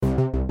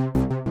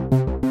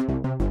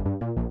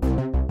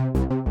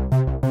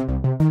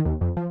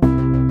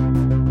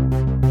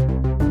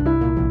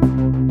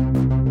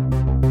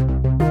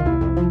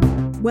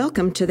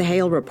Welcome to the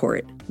Hale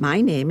Report.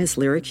 My name is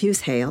Lyric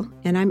Hughes Hale,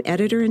 and I'm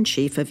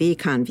editor-in-chief of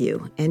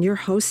EconView and your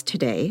host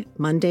today,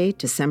 Monday,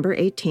 December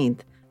 18th,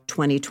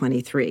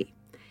 2023.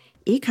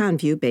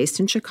 EconView,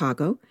 based in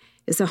Chicago,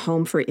 is a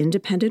home for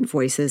independent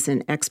voices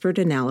and expert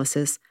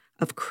analysis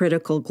of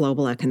critical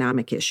global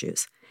economic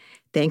issues.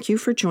 Thank you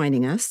for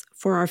joining us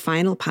for our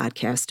final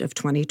podcast of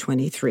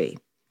 2023.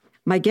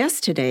 My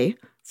guest today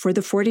for the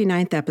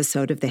 49th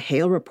episode of the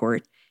Hale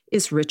Report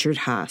is Richard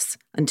Haass,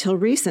 until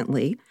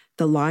recently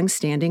the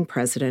long-standing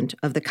president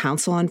of the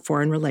Council on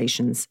Foreign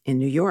Relations in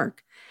New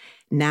York,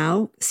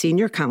 now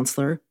senior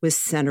counselor with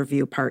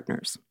Centerview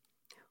Partners.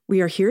 We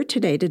are here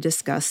today to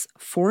discuss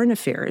foreign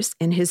affairs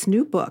in his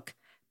new book,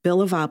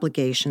 Bill of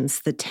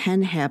Obligations, The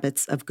 10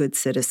 Habits of Good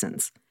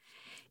Citizens.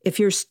 If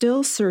you're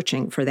still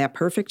searching for that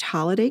perfect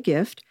holiday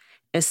gift,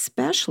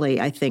 especially,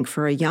 I think,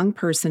 for a young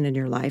person in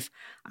your life,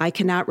 I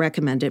cannot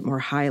recommend it more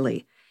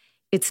highly.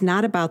 It's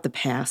not about the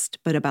past,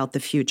 but about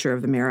the future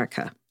of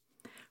America.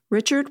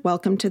 Richard,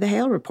 welcome to the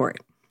Hale Report.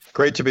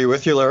 Great to be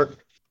with you, Lyric.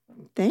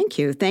 Thank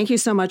you. Thank you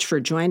so much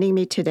for joining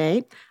me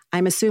today.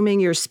 I'm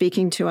assuming you're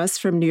speaking to us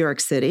from New York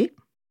City.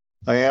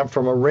 I am,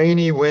 from a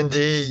rainy,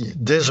 windy,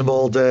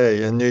 dismal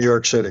day in New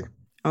York City.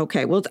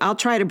 Okay, well, I'll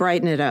try to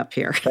brighten it up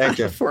here Thank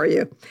you. for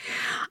you.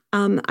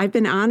 I've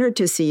been honored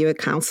to see you at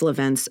council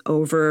events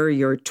over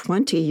your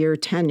 20-year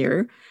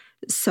tenure,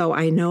 so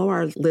I know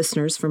our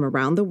listeners from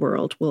around the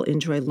world will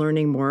enjoy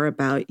learning more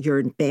about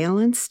your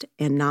balanced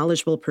and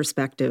knowledgeable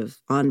perspective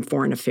on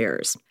foreign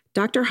affairs.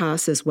 Dr.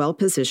 Haass is well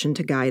positioned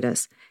to guide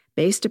us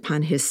based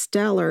upon his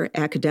stellar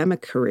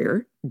academic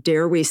career,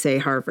 dare we say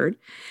Harvard,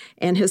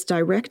 and his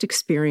direct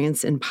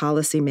experience in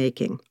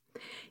policymaking.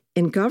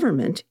 In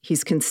government,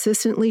 he's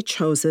consistently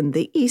chosen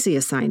the easy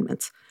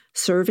assignments,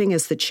 serving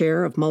as the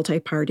chair of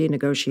multi-party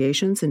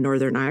negotiations in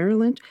Northern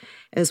Ireland,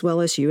 as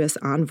well as U.S.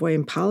 envoy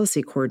and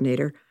policy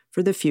coordinator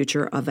for the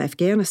future of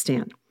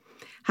Afghanistan.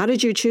 How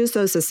did you choose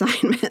those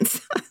assignments?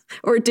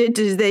 Or did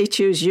they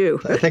choose you?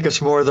 I think it's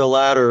more the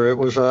latter. It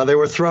was they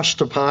were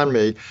thrust upon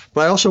me.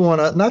 But I also want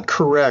to not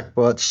correct,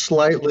 but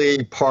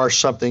slightly parse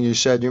something you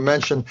said. You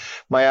mentioned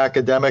my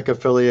academic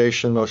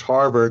affiliation was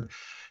Harvard.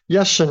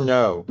 Yes and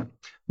no.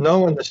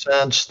 No, in the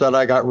sense that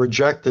I got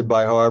rejected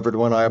by Harvard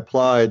when I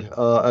applied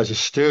as a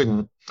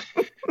student.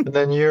 And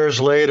then years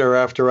later,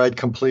 after I'd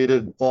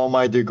completed all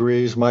my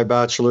degrees, my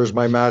bachelor's,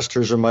 my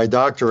master's, and my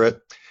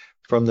doctorate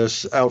from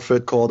this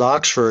outfit called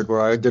Oxford,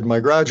 where I did my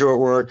graduate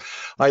work,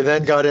 I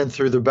then got in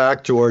through the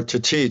back door to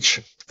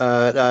teach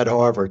at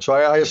Harvard. So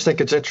I just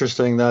think it's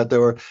interesting that there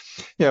were,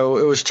 it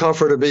was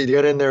tougher to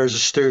get in there as a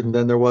student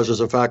than there was as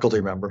a faculty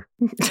member.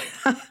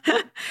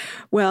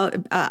 Well,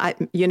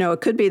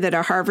 it could be that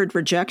a Harvard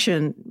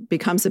rejection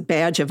becomes a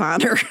badge of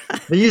honor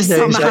these days.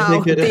 somehow, I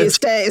think it these is.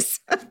 days.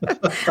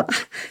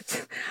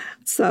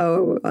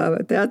 So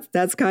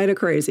that's kind of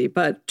crazy,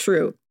 but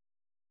true.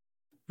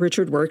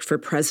 Richard worked for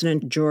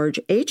President George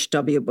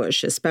H.W.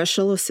 Bush as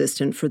special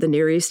assistant for the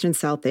Near East and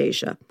South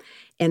Asia,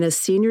 and as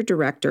senior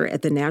director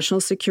at the National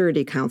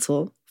Security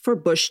Council for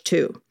Bush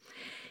II.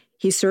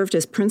 He served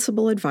as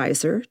principal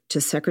advisor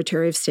to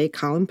Secretary of State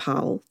Colin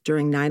Powell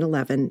during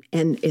 9/11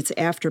 and its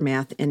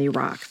aftermath in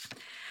Iraq.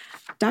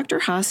 Dr.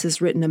 Haass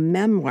has written a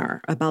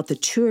memoir about the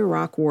two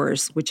Iraq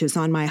wars, which is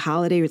on my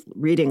holiday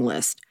reading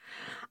list.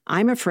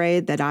 I'm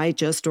afraid that I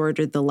just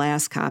ordered the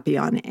last copy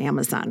on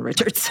Amazon,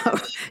 Richard, so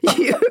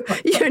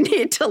you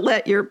need to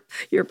let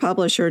your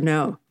publisher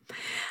know.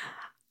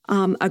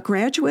 A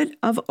graduate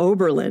of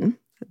Oberlin,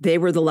 they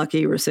were the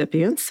lucky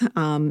recipients,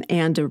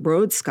 and a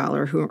Rhodes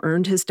Scholar who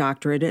earned his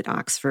doctorate at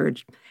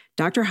Oxford.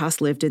 Dr. Haass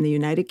lived in the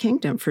United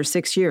Kingdom for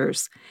 6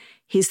 years.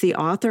 He's the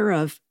author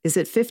of, is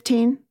it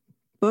 15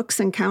 books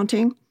and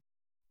counting?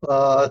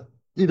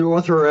 Either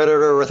author or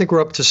editor. I think we're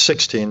up to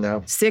 16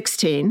 now.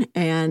 16,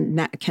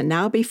 and can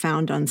now be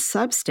found on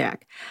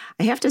Substack.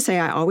 I have to say,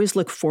 I always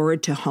look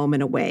forward to Home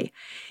and Away.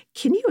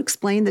 Can you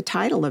explain the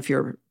title of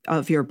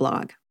your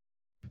blog?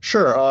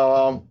 Sure.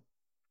 I'll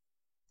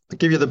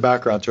give you the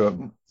background to it.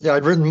 Yeah,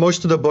 I've written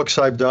most of the books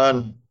I've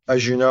done,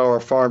 as you know, are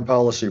foreign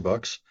policy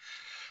books.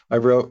 I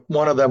wrote,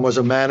 one of them was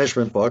a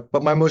management book,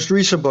 but my most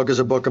recent book is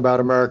a book about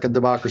American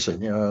democracy,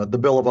 the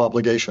Bill of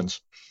Obligations.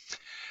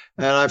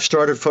 And I've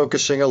started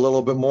focusing a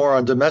little bit more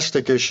on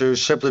domestic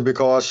issues simply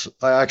because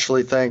I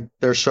actually think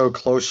they're so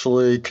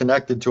closely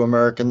connected to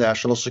American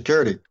national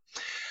security.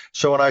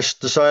 So when I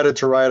decided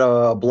to write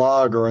a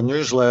blog or a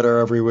newsletter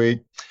every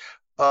week,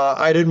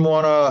 I didn't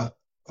want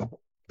to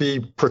be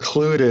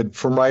precluded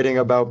from writing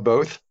about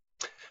both.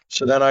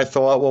 So then I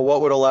thought, well,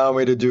 what would allow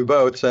me to do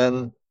both?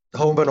 And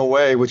Home and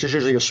Away, which is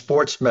usually a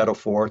sports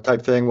metaphor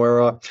type thing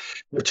where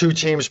the two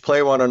teams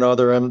play one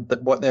another and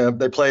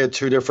they play at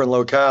two different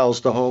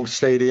locales, the home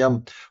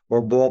stadium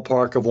or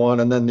ballpark of one,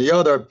 and then the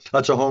other,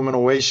 that's a home and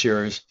away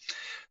series.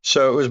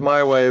 So it was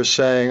my way of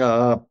saying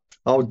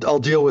I'll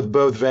deal with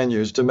both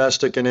venues,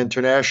 domestic and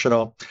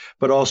international,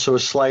 but also a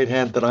slight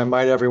hint that I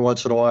might every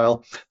once in a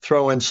while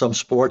throw in some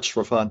sports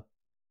for fun.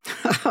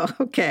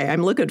 Okay,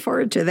 I'm looking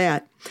forward to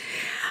that.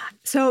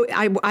 So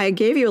I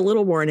gave you a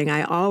little warning.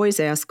 I always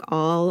ask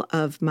all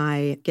of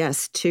my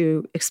guests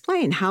to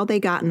explain how they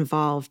got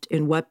involved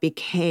in what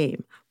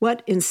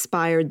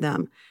inspired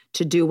them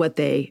to do what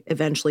they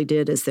eventually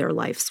did as their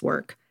life's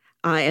work.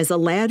 As a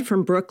lad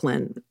from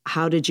Brooklyn,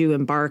 how did you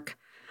embark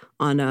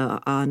on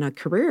a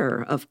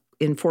career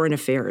in foreign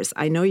affairs?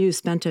 I know you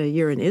spent a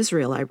year in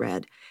Israel, I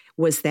read.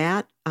 Was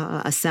that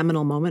a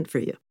seminal moment for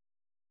you?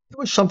 It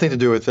was something to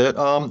do with it.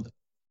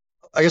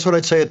 I guess what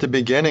I'd say at the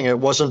beginning, it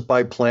wasn't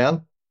by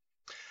plan.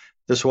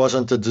 This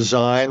wasn't a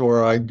design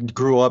where I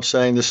grew up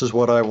saying this is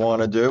what I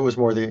want to do. It was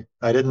more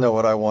I didn't know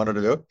what I wanted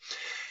to do.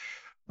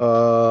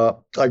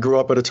 I grew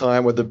up at a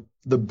time where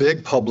the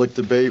big public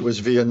debate was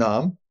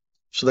Vietnam,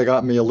 so they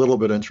got me a little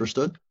bit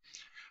interested.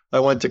 I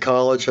went to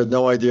college, had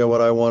no idea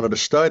what I wanted to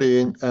study,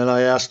 and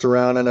I asked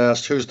around and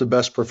asked, who's the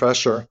best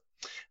professor?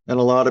 And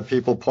a lot of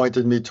people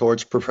pointed me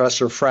towards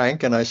Professor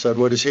Frank, and I said,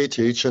 what does he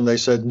teach? And they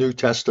said, New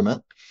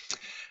Testament.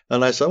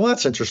 And I said, well,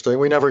 that's interesting.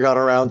 We never got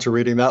around to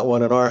reading that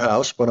one in our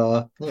house, but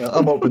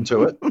I'm open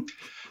to it.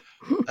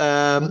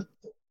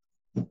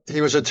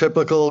 He was a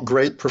typical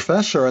great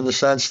professor in the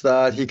sense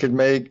that he could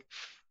make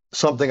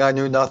something I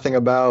knew nothing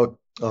about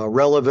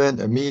relevant,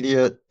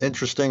 immediate,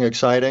 interesting,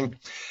 exciting.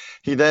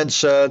 He then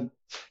said,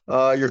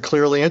 you're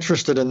clearly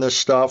interested in this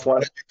stuff. Why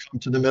don't you come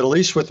to the Middle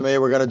East with me?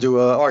 We're going to do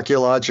an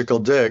archaeological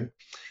dig.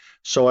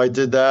 So I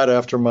did that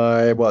after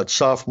my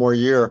sophomore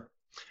year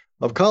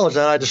of college.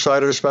 Then I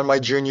decided to spend my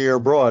junior year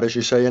abroad, as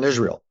you say, in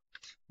Israel.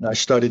 And I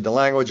studied the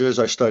languages,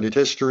 I studied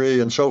history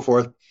and so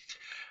forth.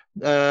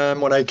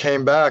 And when I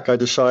came back, I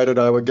decided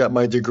I would get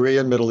my degree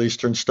in Middle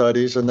Eastern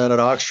Studies. And then at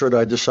Oxford,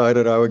 I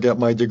decided I would get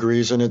my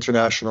degrees in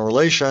international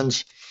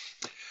relations.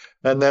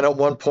 And then at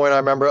one point, I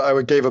remember I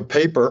gave a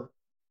paper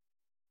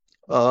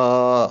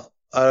at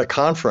a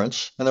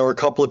conference, and there were a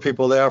couple of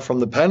people there from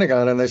the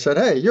Pentagon, and they said,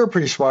 hey, you're a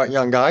pretty smart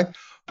young guy.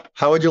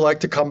 How would you like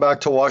to come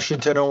back to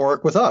Washington and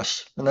work with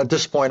us? And at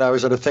this point, I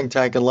was at a think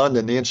tank in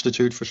London, the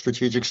Institute for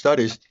Strategic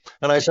Studies.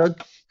 And I said,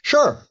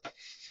 sure.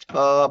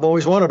 I've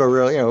always wanted to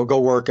really, go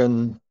work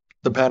in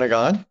the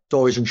Pentagon. It's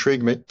always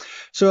intrigued me.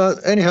 So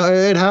anyhow,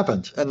 it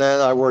happened. And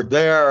then I worked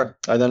there.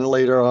 I then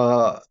later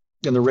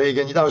in the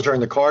Reagan, that was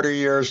during the Carter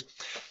years.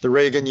 The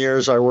Reagan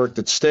years, I worked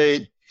at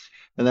State.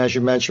 And as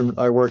you mentioned,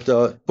 I worked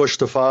Bush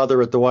the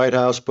father at the White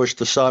House, Bush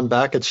the son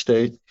back at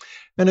State.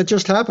 And it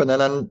just happened.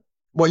 And then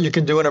what you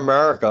can do in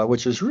America,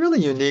 which is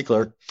really unique,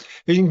 you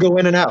can go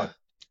in and out.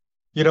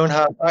 You don't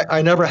have,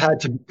 I never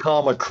had to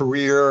become a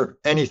career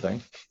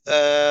anything.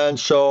 And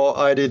so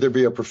I'd either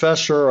be a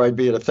professor or I'd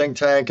be at a think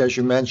tank, as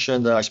you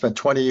mentioned. I spent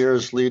 20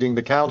 years leading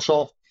the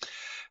council,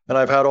 and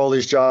I've had all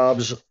these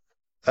jobs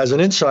as an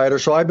insider.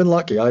 So I've been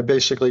lucky. I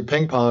basically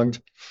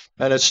ping-ponged.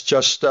 And it's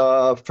just,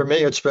 for me,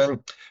 it's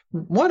been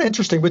one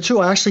interesting, but two,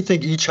 I actually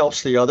think each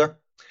helps the other.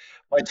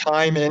 My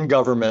time in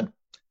government,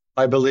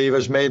 I believe,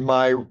 has made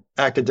my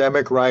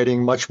academic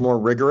writing much more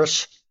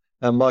rigorous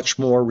and much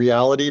more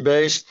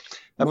reality-based.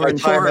 And more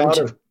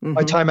informed.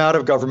 My time out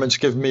of government's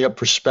given me a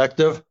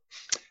perspective.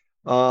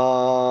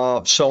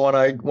 So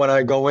when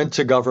I go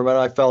into government,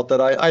 I felt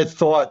that I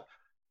thought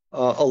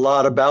a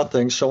lot about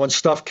things. So when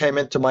stuff came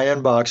into my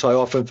inbox, I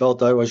often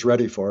felt I was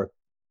ready for it.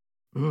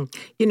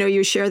 Mm-hmm.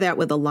 You share that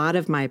with a lot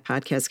of my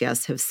podcast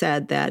guests have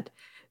said that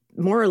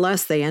more or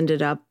less they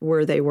ended up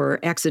where they were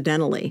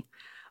accidentally.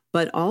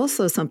 But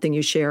also something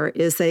you share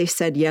is they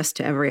said yes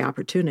to every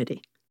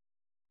opportunity.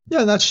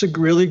 Yeah, that's a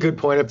really good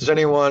point. If there's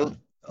anyone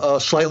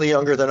slightly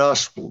younger than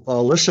us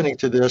listening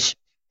to this,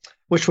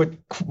 which would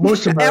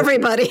most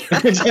everybody,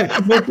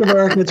 most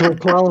Americans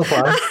would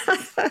qualify.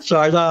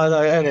 Sorry,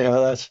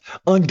 anyhow, that's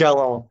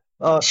ungallant.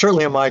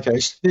 Certainly in my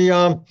case.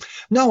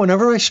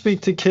 Whenever I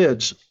speak to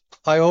kids,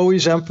 I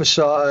always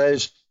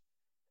emphasize,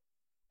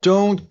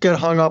 don't get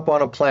hung up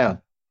on a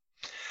plan.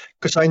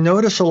 Because I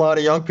notice a lot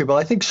of young people,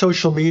 I think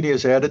social media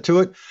has added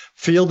to it,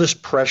 feel this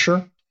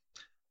pressure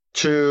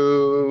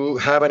to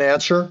have an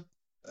answer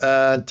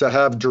and to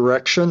have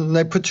direction. And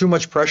they put too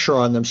much pressure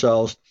on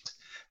themselves.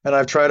 And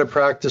I've tried to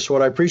practice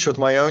what I preach with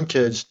my own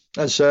kids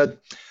and said,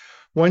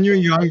 when you're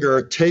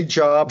younger, take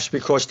jobs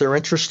because they're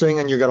interesting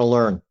and you're going to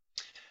learn.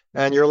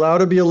 And you're allowed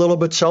to be a little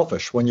bit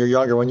selfish when you're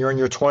younger. When you're in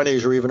your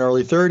 20s or even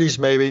early 30s,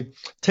 maybe,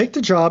 take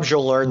the jobs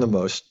you'll learn the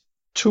most.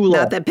 Too low.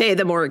 Not that pay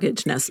the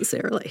mortgage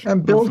necessarily.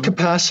 And build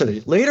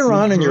capacity. Later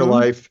on in your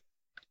life,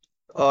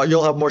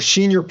 you'll have more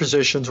senior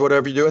positions,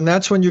 whatever you do. And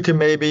that's when you can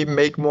maybe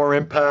make more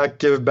impact,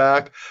 give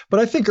back. But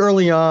I think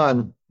early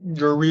on,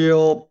 your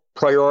real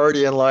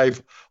priority in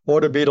life ought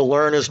to be to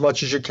learn as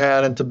much as you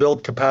can and to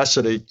build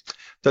capacity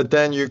that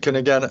then you can,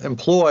 again,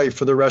 employ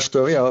for the rest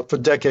of, for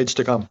decades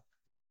to come.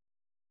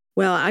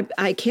 Well,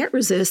 I can't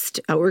resist.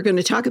 We're going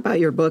to talk about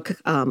your book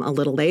a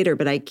little later,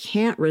 but I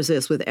can't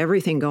resist with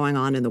everything going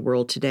on in the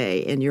world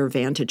today and your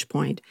vantage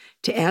point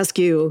to ask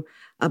you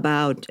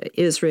about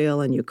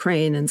Israel and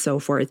Ukraine and so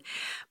forth.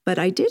 But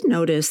I did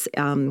notice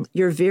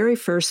your very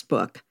first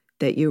book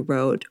that you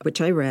wrote,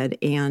 which I read,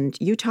 and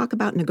you talk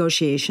about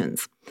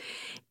negotiations.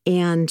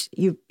 And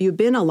you've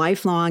been a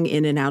lifelong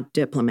in and out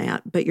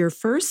diplomat, but your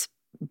first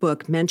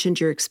book mentioned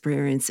your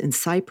experience in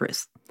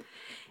Cyprus.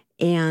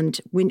 And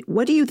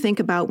what do you think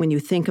about when you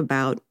think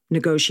about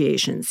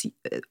negotiations?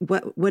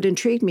 What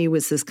intrigued me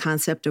was this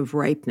concept of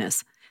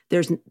ripeness.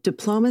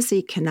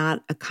 Diplomacy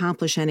cannot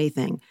accomplish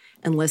anything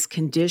unless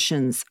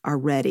conditions are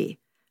ready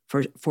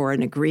for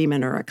an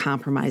agreement or a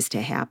compromise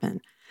to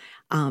happen.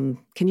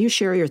 Can you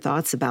share your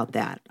thoughts about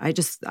that? I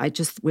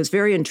just was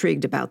very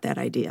intrigued about that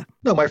idea.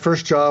 No, my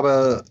first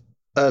job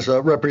as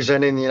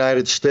representing the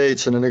United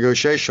States in a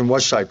negotiation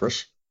was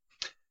Cyprus.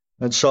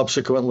 And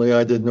subsequently,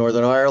 I did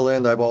Northern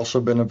Ireland. I've also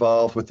been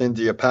involved with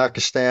India,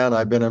 Pakistan.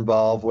 I've been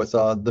involved with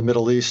the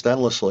Middle East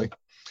endlessly.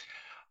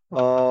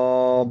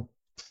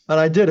 And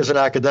I did, as an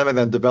academic,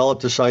 then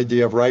develop this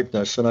idea of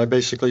ripeness. And I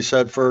basically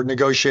said, for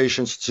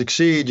negotiations to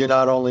succeed, you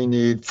not only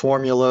need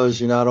formulas,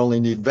 you not only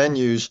need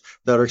venues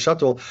that are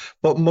acceptable,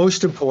 but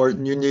most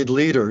important, you need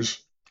leaders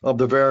of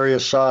the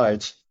various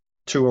sides,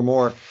 two or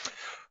more,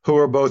 who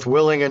are both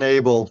willing and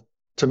able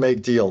to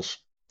make deals.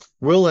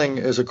 Willing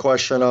is a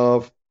question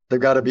of they've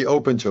got to be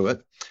open to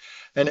it.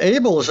 And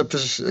able is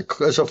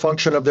a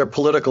function of their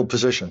political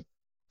position.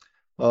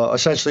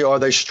 Essentially, are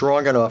they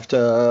strong enough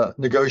to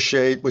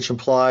negotiate, which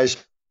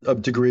implies a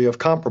degree of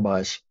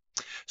compromise?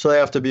 So they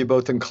have to be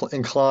both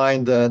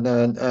inclined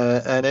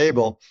and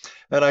able.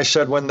 And I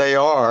said, when they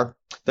are,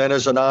 then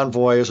as an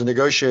envoy, as a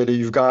negotiator,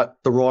 you've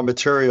got the raw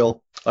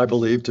material, I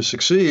believe, to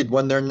succeed.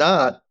 When they're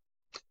not,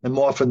 and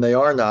often they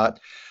are not,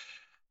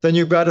 then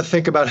you've got to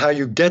think about how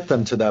you get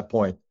them to that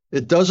point.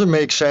 It doesn't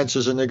make sense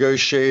as a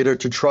negotiator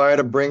to try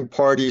to bring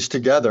parties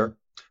together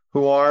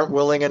who aren't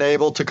willing and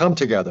able to come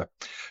together.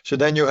 So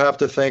then you have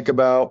to think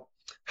about,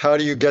 how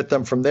do you get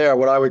them from there,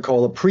 what I would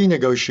call a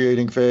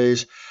pre-negotiating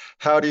phase?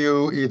 How do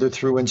you, either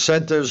through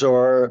incentives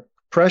or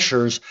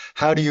pressures,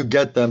 how do you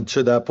get them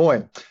to that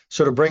point?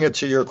 So to bring it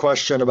to your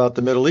question about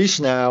the Middle East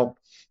now,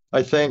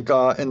 I think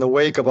in the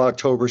wake of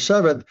October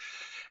 7th,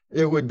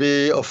 it would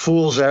be a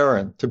fool's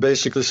errand to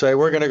basically say,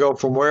 we're going to go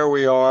from where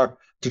we are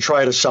to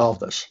try to solve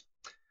this.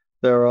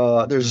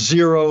 There's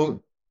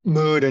zero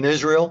mood in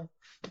Israel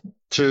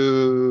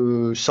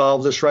to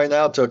solve this right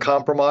now, to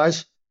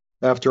compromise.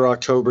 After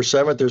October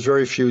 7th, there's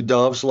very few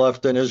doves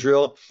left in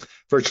Israel.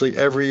 Virtually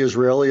every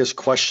Israeli is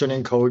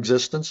questioning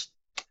coexistence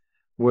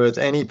with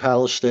any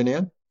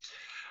Palestinian.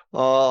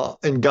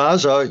 In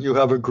Gaza, you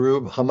have a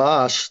group,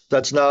 Hamas,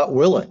 that's not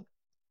willing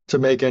to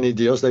make any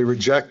deals. They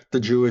reject the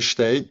Jewish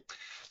state.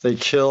 They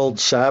killed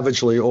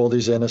savagely all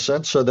these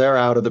innocents, so they're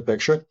out of the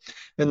picture.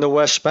 In the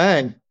West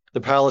Bank,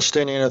 the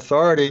Palestinian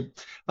Authority,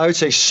 I would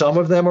say some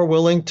of them are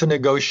willing to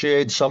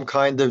negotiate some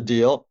kind of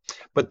deal,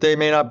 but they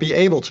may not be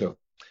able to.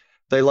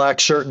 They lack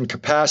certain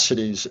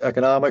capacities,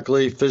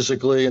 economically,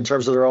 physically, in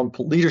terms of their own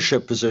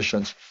leadership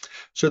positions.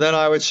 So then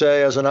I would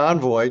say, as an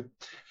envoy,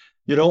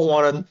 you don't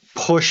want to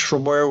push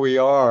from where we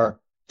are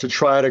to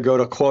try to go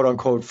to quote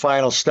unquote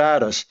final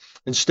status.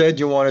 Instead,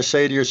 you want to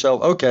say to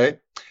yourself, okay,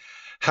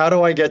 how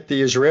do I get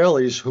the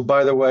Israelis, who,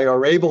 by the way,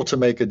 are able to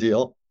make a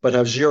deal, but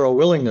have zero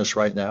willingness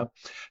right now?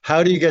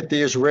 How do you get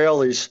the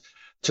Israelis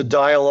to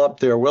dial up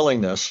their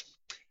willingness?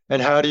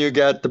 And how do you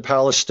get the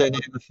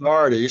Palestinian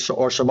authorities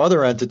or some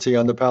other entity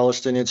on the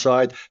Palestinian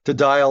side to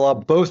dial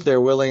up both their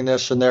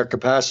willingness and their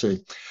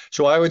capacity?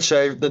 So I would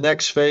say the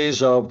next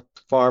phase of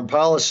foreign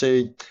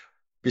policy,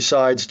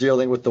 besides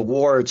dealing with the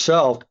war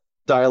itself,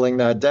 dialing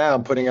that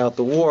down, putting out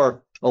the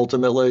war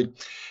ultimately,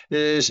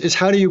 is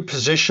how do you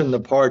position the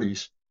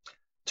parties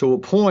to a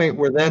point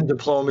where then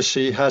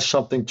diplomacy has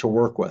something to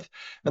work with?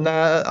 And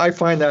I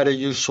find that a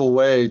useful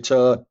way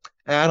to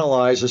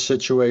analyze a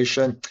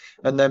situation,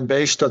 and then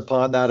based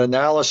upon that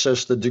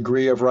analysis, the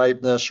degree of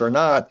ripeness or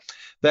not,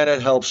 then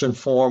it helps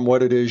inform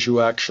what it is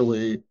you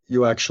actually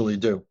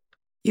do.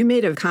 You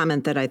made a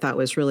comment that I thought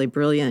was really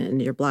brilliant in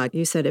your blog.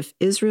 You said, if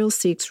Israel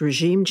seeks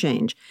regime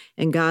change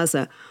in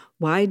Gaza,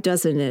 why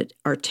doesn't it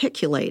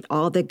articulate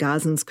all that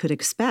Gazans could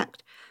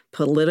expect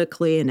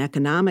politically and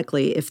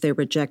economically if they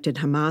rejected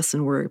Hamas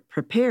and were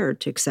prepared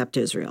to accept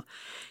Israel?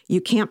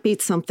 You can't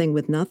beat something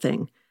with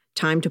nothing.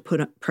 Time to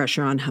put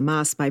pressure on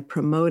Hamas by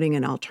promoting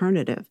an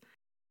alternative.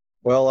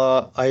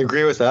 Well, I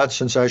agree with that,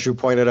 since, as you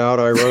pointed out,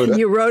 I wrote it.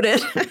 You wrote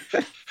it.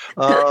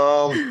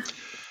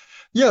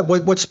 Yeah,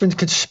 what's been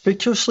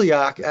conspicuously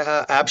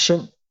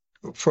absent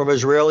from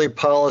Israeli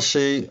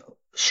policy,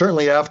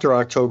 certainly after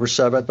October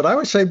 7th, but I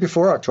would say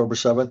before October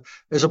 7th,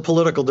 is a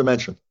political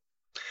dimension.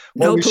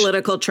 No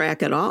political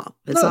track at all.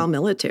 It's all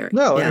military.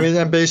 No, yeah. I mean,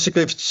 and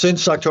basically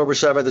since October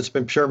 7th, it's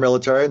been pure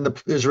military, and the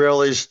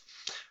Israelis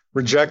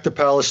reject the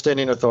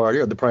Palestinian Authority,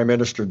 or the prime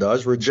minister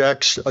does,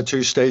 rejects a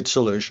two-state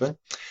solution.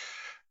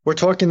 We're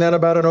talking then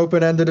about an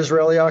open-ended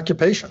Israeli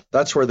occupation.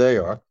 That's where they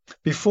are.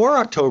 Before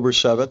October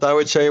 7th, I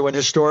would say, when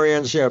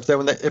historians, if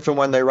and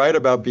when they write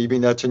about Bibi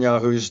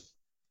Netanyahu's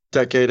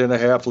decade and a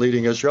half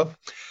leading Israel,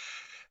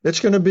 it's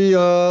going to be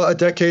a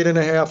decade and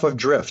a half of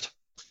drift.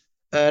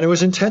 And it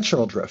was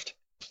intentional drift.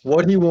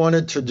 What he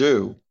wanted to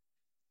do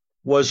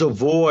was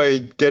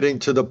avoid getting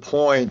to the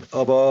point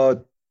of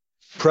a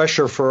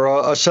pressure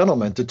for a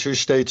settlement, a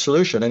two-state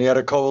solution. And he had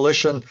a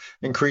coalition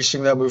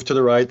increasing that move to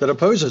the right that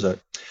opposes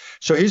it.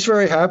 So he's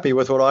very happy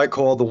with what I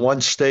call the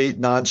one-state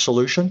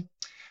non-solution.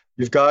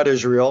 You've got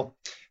Israel.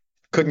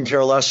 couldn't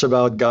care less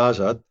about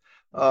Gaza.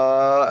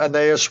 And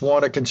they just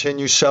want to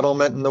continue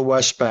settlement in the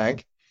West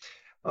Bank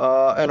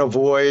and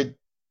avoid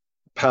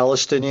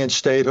Palestinian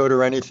statehood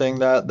or anything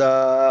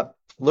that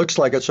looks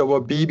like it. So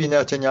what Bibi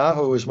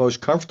Netanyahu is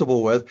most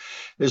comfortable with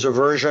is a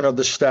version of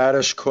the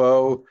status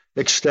quo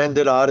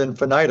extended ad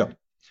infinitum.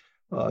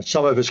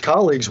 Some of his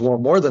colleagues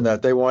want more than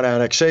that. They want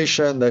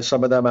annexation.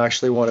 Some of them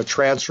actually want to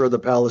transfer the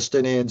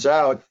Palestinians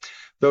out.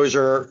 Those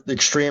are the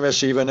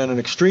extremists, even in an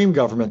extreme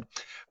government.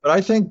 But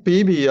I think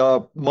Bibi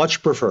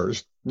much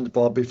prefers,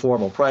 I'll be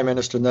formal, Prime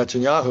Minister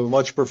Netanyahu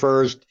much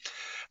prefers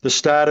the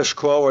status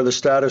quo or the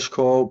status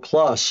quo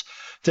plus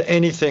to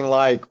anything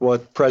like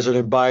what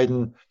President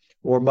Biden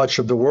or much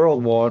of the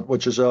world want,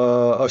 which is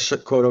a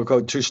quote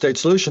unquote two-state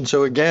solution.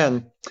 So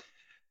again,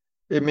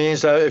 it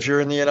means that if you're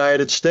in the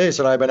United States,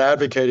 and I've been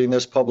advocating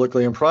this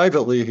publicly and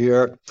privately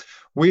here,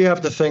 we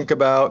have to think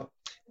about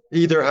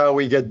either how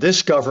we get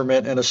this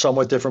government in a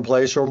somewhat different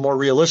place, or more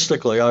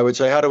realistically, I would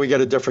say, how do we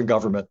get a different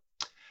government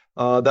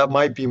that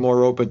might be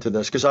more open to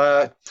this? Because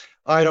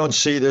I don't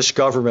see this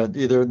government,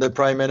 either the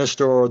prime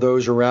minister or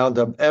those around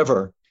them,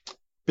 ever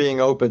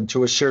being open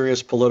to a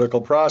serious political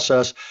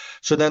process.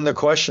 So then the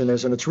question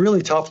is, and it's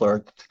really tough,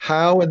 Larry,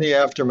 how in the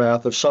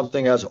aftermath of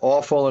something as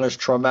awful and as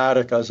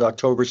traumatic as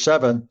October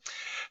 7th,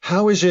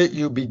 how is it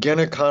you begin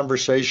a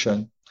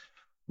conversation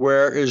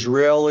where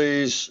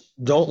Israelis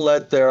don't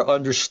let their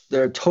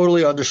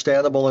totally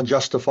understandable and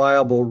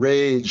justifiable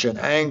rage and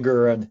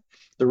anger and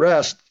the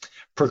rest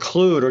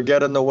preclude or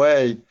get in the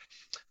way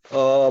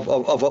of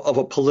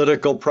a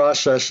political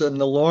process in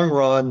the long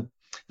run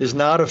is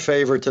not a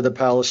favor to the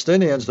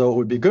Palestinians, though it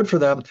would be good for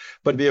them,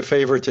 but be a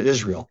favor to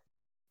Israel.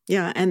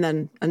 Yeah, and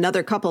then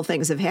another couple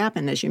things have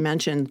happened, as you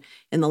mentioned,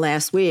 in the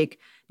last week.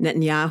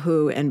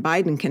 Netanyahu and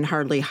Biden can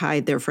hardly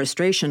hide their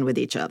frustration with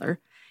each other,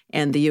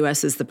 and the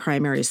U.S. is the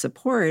primary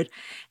support.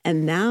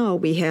 And now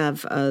we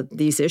have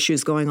these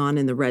issues going on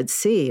in the Red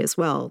Sea as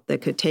well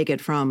that could take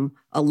it from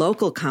a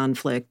local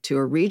conflict to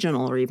a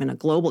regional or even a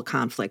global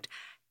conflict.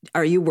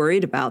 Are you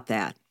worried about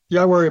that?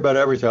 Yeah, I worry about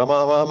everything. I'm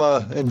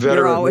an inveterate.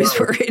 You're always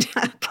worried.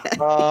 Okay.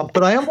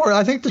 But I am worried.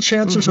 I think the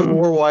chances of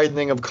war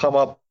widening have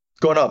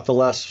gone up the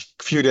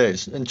last few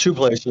days in two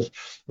places.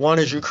 One,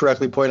 as you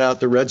correctly point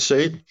out, the Red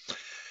Sea.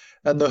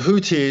 And the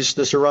Houthis,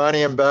 this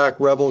Iranian-backed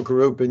rebel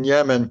group in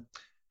Yemen,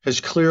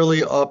 has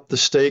clearly upped the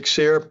stakes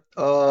here,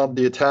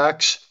 the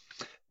attacks.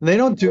 And they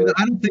don't do that.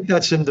 I don't think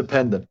that's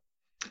independent.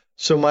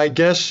 So my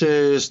guess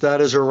is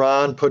that is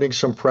Iran putting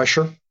some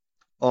pressure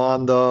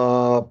on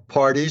the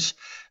parties.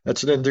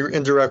 That's an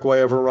indirect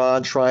way of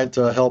Iran trying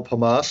to help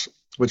Hamas,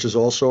 which is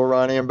also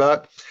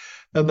Iranian-backed.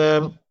 And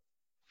then,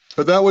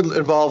 but that would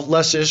involve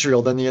less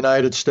Israel than the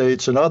United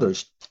States and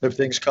others if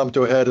things come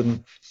to a head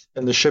in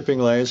the shipping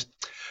lanes.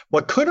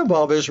 What could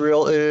involve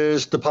Israel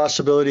is the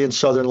possibility in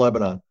southern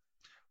Lebanon.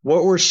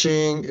 What we're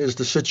seeing is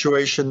the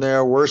situation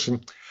there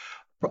worsen.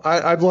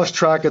 I've lost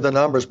track of the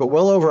numbers, but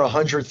well over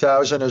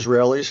 100,000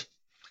 Israelis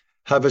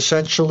have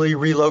essentially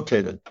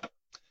relocated.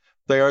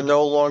 They are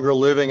no longer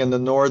living in the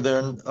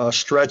northern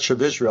stretch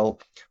of Israel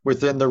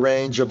within the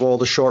range of all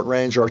the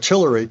short-range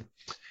artillery,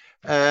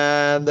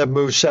 and they've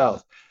moved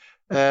south.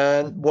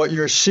 And what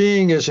you're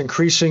seeing is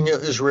increasing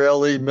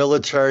Israeli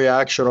military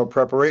action or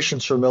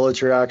preparations for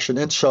military action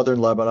in southern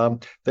Lebanon.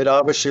 They'd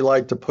obviously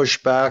like to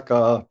push back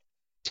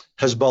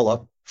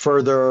Hezbollah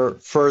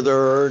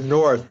further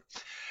north.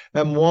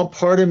 And one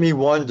part of me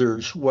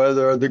wonders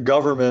whether the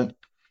government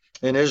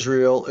in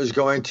Israel is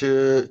going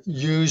to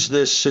use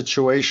this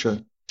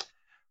situation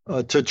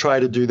to try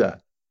to do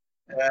that.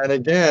 And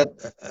again,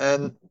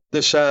 and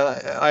this,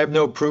 I have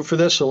no proof for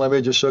this, so let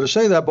me just sort of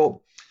say that, but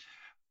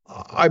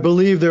I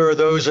believe there are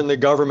those in the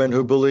government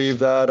who believe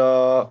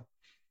that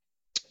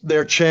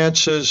their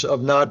chances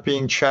of not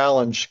being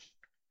challenged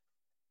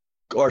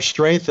are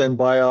strengthened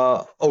by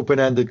an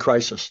open-ended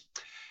crisis.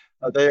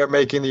 They are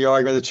making the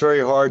argument it's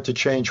very hard to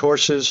change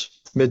horses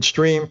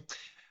midstream.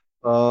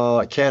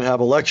 Can't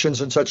have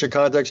elections in such a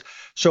context.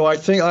 So I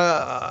think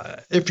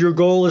if your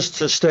goal is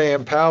to stay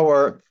in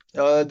power,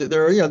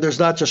 there's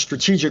not just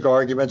strategic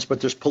arguments,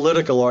 but there's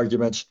political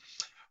arguments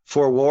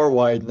for war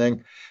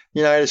widening. The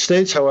United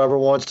States, however,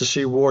 wants to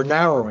see war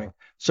narrowing.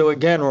 So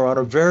again, we're on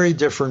a very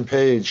different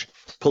page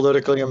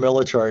politically and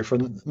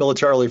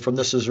militarily from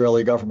this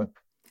Israeli government.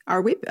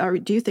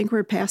 Do you think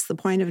we're past the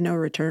point of no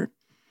return?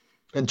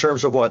 In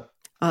terms of what?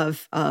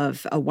 Of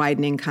a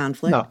widening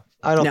conflict? No,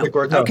 I don't think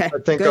we're. No, okay, I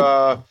think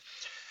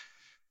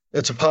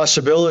it's a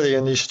possibility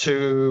in these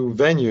two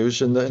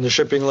venues, in the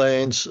shipping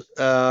lanes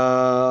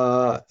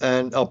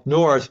and up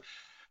north.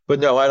 But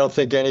no, I don't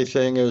think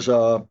anything is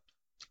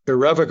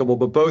irrevocable.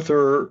 But both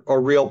are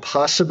real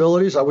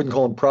possibilities. I wouldn't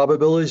call them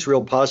probabilities,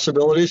 real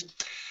possibilities.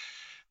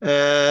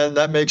 And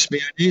that makes me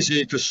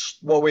uneasy because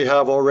what we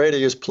have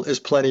already is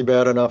plenty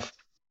bad enough.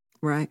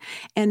 Right.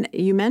 And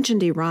you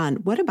mentioned Iran.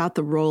 What about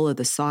the role of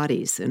the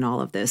Saudis in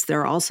all of this?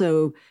 They're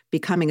also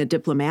becoming a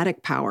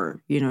diplomatic power,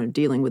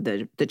 dealing with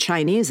the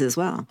Chinese as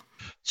well.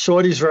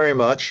 Saudis very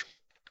much.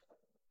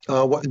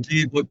 What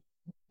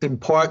in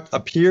part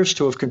appears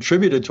to have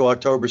contributed to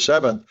October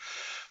 7th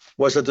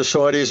was that the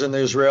Saudis and the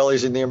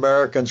Israelis and the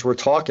Americans were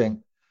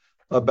talking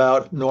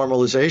about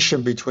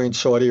normalization between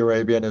Saudi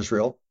Arabia and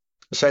Israel,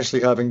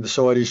 essentially having the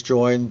Saudis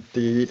join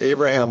the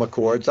Abraham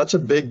Accords. That's a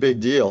big,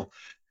 big deal,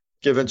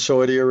 given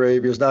Saudi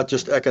Arabia's not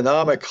just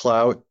economic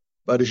clout,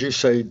 but as you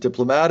say,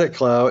 diplomatic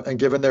clout, and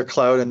given their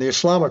clout in the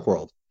Islamic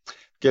world,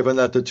 given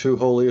that the two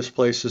holiest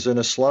places in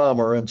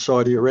Islam are in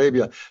Saudi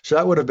Arabia. So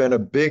that would have been a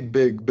big,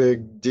 big,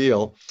 big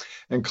deal.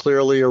 And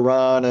clearly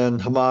Iran and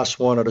Hamas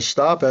wanted to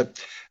stop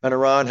it. And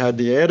Iran had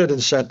the added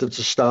incentive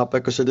to stop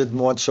it because it didn't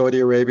want Saudi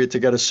Arabia to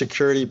get a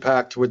security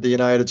pact with the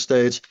United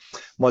States,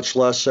 much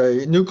less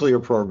a nuclear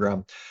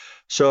program.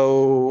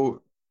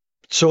 So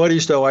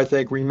Saudis, though, I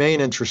think, remain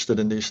interested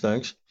in these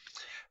things.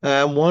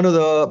 And one of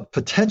the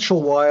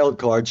potential wild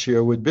cards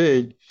here would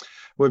be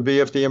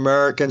if the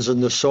Americans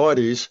and the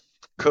Saudis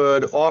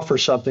could offer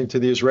something to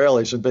the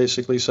Israelis and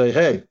basically say,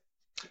 hey,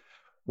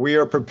 we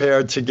are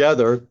prepared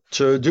together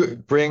to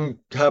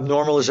have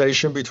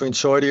normalization between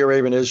Saudi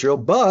Arabia and Israel,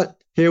 but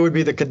here would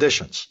be the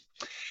conditions.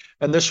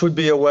 And this would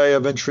be a way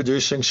of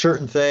introducing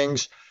certain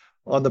things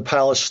on the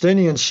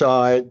Palestinian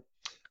side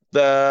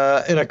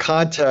that in a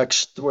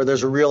context where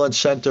there's a real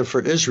incentive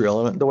for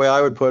Israel. And the way I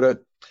would put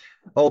it,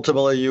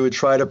 ultimately, you would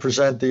try to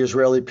present the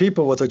Israeli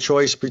people with a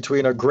choice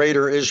between a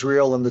greater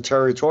Israel in the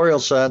territorial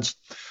sense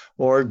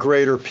or a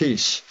greater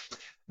peace.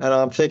 And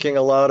I'm thinking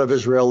a lot of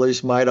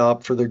Israelis might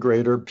opt for the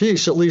greater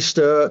peace. At least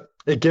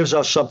it gives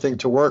us something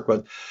to work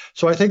with.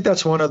 So I think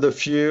that's one of the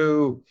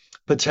few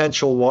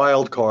potential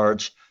wild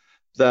cards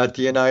that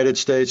the United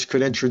States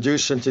could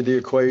introduce into the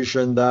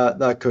equation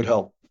that could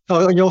help.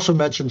 Oh, and you also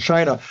mentioned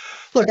China.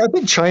 Look, I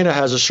think China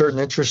has a certain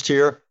interest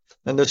here,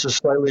 and this is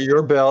slightly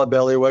your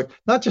bailiwick,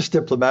 not just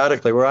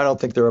diplomatically, where I don't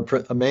think they're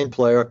a main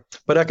player,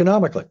 but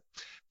economically.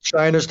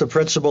 China's the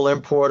principal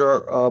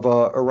importer of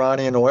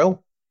Iranian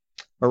oil.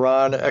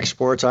 Iran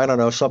exports, I don't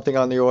know, something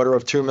on the order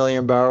of 2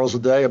 million barrels a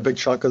day. A big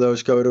chunk of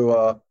those go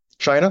to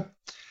China.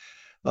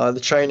 The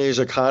Chinese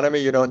economy,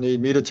 you don't need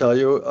me to tell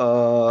you.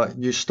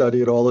 You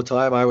study it all the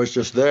time. I was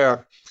just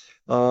there.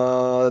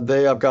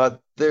 They got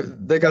their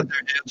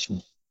hands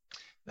full.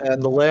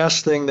 And the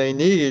last thing they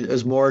need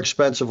is more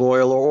expensive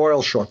oil or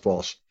oil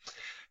shortfalls.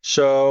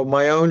 So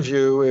my own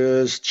view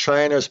is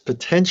China's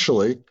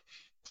potentially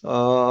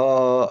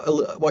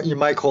what you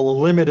might call a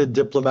limited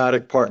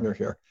diplomatic partner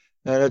here.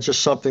 And it's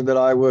just something that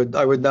I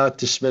would not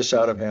dismiss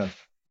out of hand.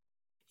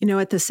 You know,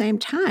 at the same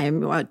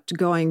time,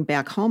 going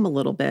back home a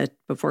little bit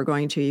before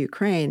going to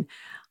Ukraine,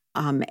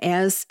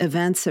 as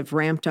events have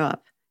ramped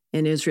up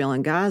in Israel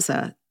and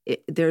Gaza,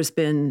 there's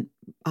been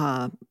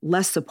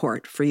less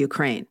support for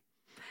Ukraine.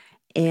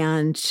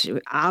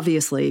 And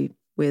obviously,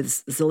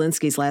 with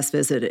Zelensky's last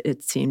visit,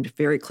 it seemed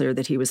very clear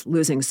that he was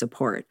losing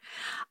support.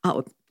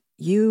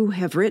 You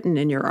have written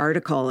in your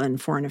article in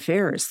Foreign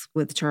Affairs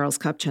with Charles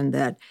Kupchan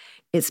that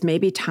it's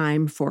maybe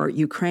time for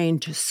Ukraine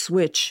to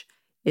switch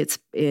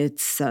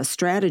its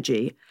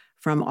strategy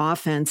from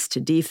offense to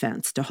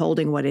defense, to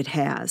holding what it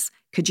has.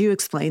 Could you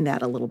explain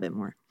that a little bit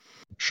more?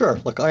 Sure.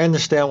 Look, I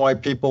understand why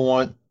people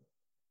want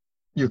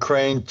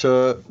Ukraine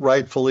to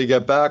rightfully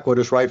get back what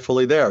is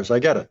rightfully theirs. I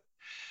get it.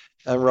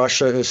 And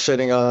Russia is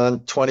sitting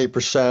on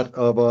 20%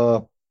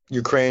 of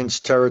Ukraine's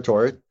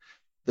territory.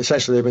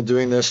 Essentially, they've been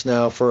doing this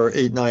now for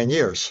 8-9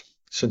 years,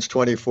 since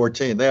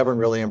 2014. They haven't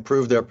really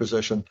improved their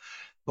position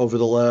over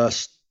the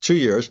last 2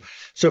 years.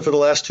 So for the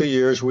last 2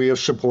 years, we have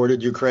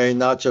supported Ukraine,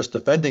 not just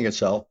defending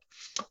itself,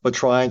 but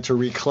trying to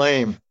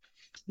reclaim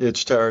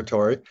its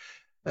territory.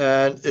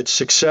 And it's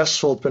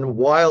successful. It's been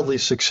wildly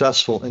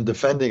successful in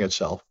defending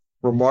itself,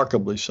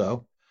 remarkably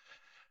so.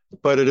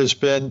 But it has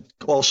been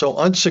also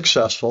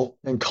unsuccessful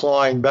in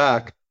clawing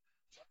back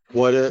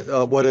what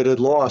it had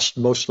lost,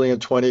 mostly in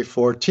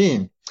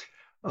 2014.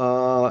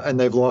 And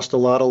they've lost a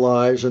lot of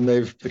lives, and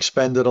they've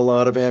expended a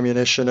lot of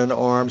ammunition and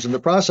arms in the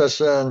process.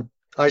 And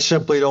I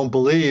simply don't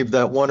believe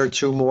that 1 or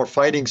 2 more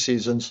fighting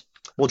seasons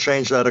will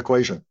change that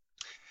equation.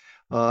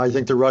 I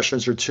think the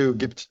Russians are too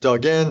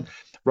dug in.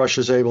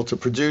 Russia's able to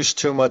produce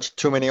too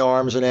many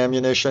arms and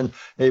ammunition,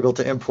 able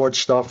to import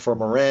stuff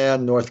from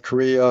Iran, North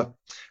Korea,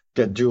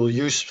 get dual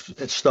use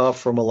stuff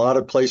from a lot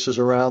of places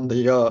around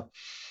the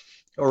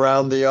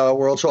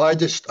world. So I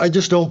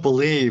just don't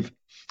believe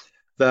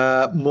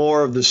that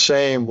more of the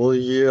same will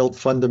yield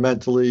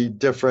fundamentally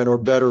different or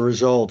better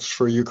results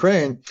for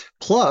Ukraine.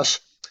 Plus,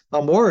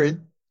 I'm worried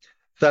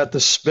that the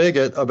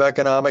spigot of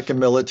economic and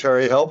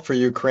military help for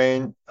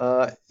Ukraine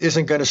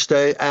isn't going to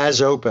stay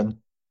as open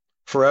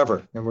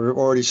forever. And we're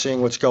already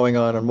seeing what's going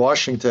on in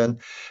Washington,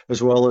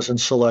 as well as in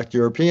select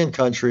European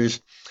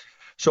countries.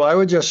 So I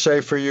would just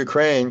say for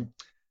Ukraine,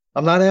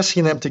 I'm not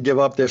asking them to give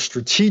up their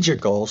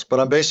strategic goals, but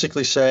I'm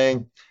basically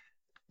saying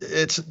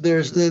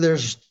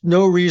there's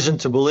no reason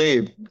to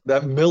believe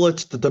that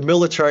the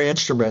military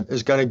instrument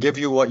is going to give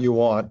you what you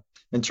want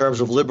in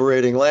terms of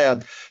liberating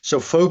land. So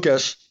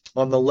focus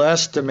on the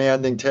less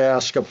demanding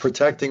task of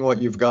protecting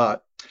what you've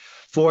got.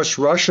 Force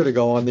Russia to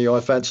go on the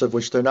offensive,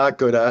 which they're not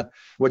good at,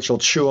 which will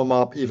chew them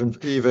up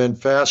even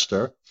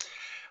faster.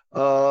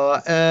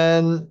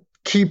 And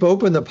keep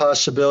open the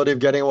possibility of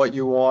getting what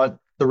you want,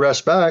 the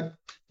rest back,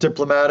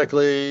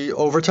 diplomatically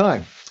over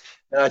time.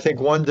 And I think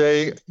one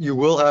day you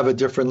will have a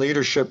different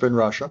leadership in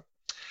Russia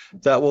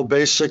that will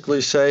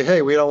basically say,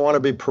 hey, we don't want to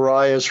be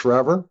pariahs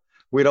forever.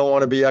 We don't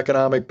want to be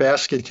economic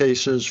basket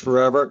cases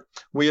forever.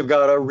 We have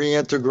got to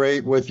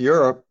reintegrate with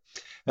Europe.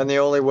 And the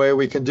only way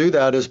we can do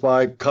that is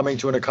by coming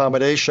to an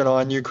accommodation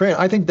on Ukraine.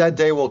 I think that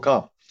day will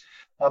come.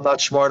 I'm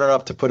not smart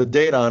enough to put a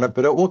date on it,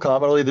 but it will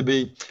come. It'll either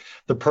be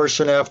the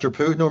person after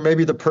Putin or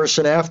maybe the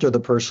person after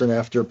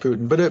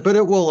Putin. But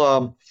it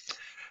will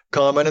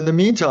come. And in the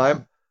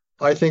meantime,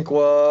 I think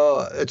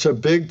it's a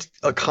big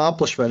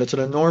accomplishment. It's an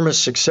enormous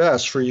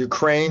success for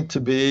Ukraine to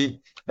be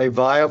a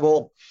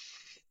viable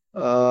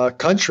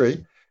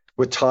country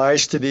with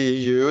ties to the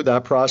EU.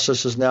 That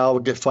process is now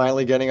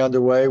finally getting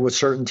underway with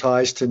certain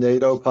ties to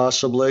NATO,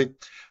 possibly.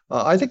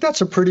 I think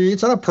it's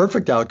not a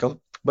perfect outcome,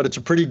 but it's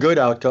a pretty good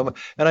outcome.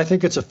 And I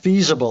think it's a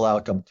feasible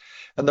outcome.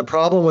 And the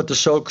problem with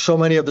so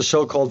many of the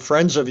so-called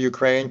friends of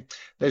Ukraine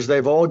is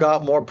they've all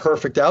got more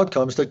perfect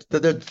outcomes that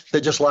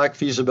they just lack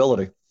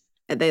feasibility.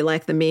 They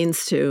lack the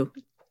means to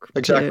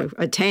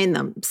attain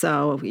them.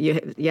 So,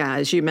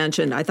 as you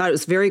mentioned, I thought it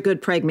was very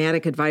good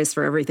pragmatic advice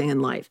for everything in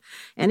life.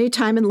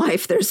 Anytime in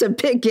life there's a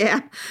big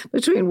gap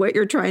between what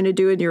you're trying to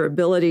do and your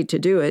ability to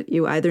do it,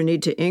 you either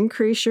need to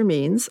increase your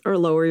means or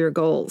lower your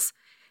goals.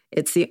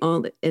 It's the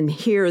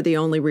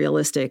only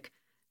realistic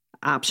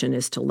option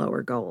is to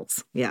lower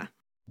goals. Yeah.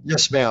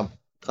 Yes, ma'am.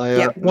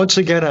 Once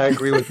again, I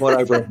agree with what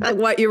I've written.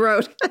 What you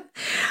wrote.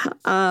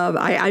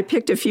 I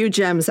picked a few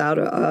gems out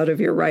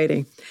of your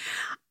writing.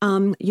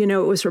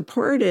 It was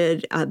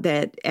reported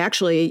that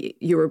actually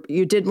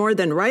you did more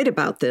than write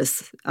about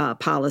this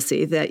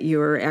policy, that you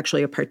were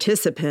actually a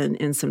participant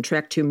in some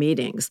Track 2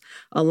 meetings,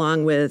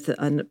 along with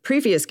a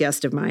previous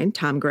guest of mine,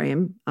 Tom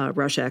Graham, a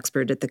Russia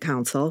expert at the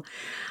Council,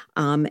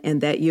 and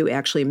that you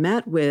actually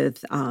met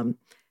with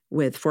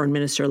Foreign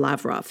Minister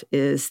Lavrov.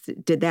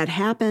 Did that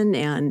happen?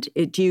 And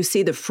do you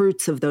see the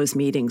fruits of those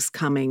meetings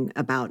coming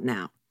about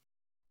now?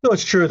 No,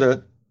 it's true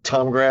that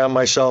Tom Graham,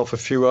 myself, a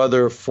few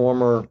other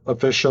former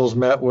officials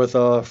met with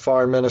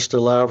Foreign Minister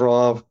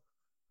Lavrov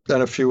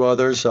and a few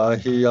others.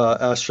 He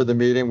asked for the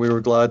meeting. We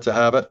were glad to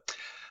have it.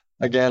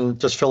 Again,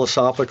 just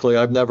philosophically,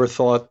 I've never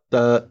thought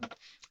that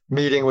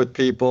meeting with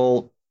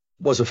people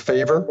was a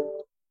favor.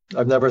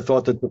 I've never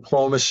thought that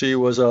diplomacy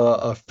was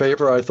a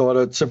favor. I thought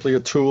it's simply a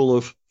tool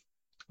of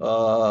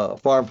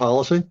foreign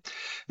policy.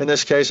 In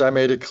this case, I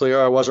made it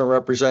clear I wasn't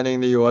representing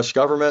the U.S.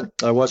 government.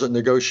 I wasn't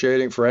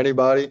negotiating for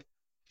anybody.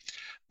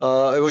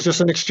 It was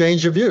just an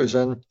exchange of views,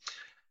 and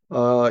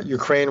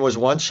Ukraine was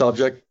one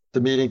subject.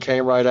 The meeting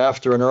came right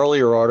after an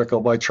earlier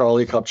article by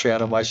Charlie Kupchan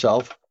and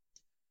myself,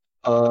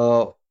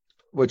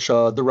 which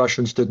the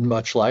Russians didn't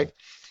much like.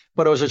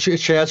 But it was a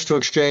chance to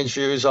exchange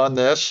views on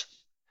this,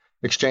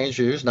 exchange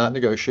views, not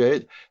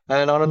negotiate,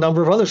 and on a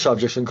number of other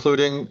subjects,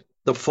 including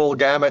the full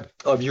gamut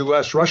of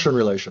U.S.-Russian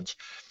relations,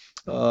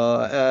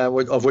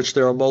 of which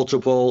there are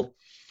multiple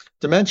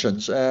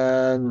dimensions.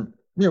 And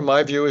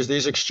my view is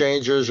these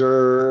exchanges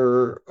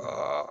are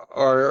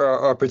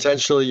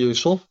potentially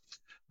useful.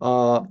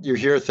 You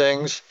hear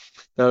things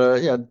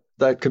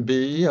that could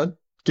be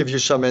give you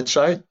some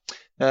insight,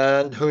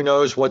 and who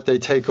knows what they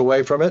take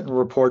away from it and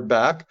report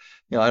back.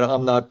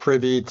 I'm not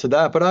privy to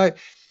that, but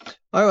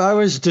I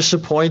was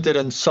disappointed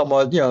and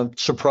somewhat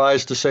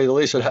surprised, to say the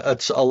least.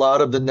 It's a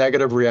lot of the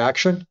negative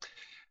reaction.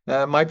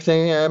 My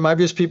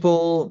view is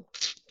people,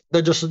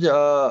 they're just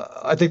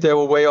I think they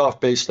were way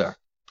off base there.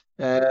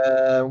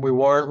 And we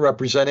weren't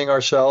representing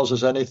ourselves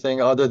as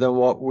anything other than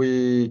what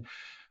we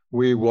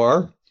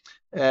were.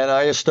 And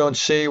I just don't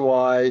see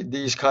why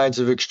these kinds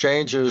of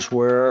exchanges,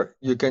 where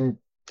you can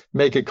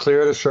make it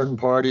clear to certain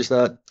parties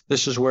that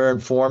this is where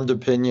informed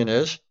opinion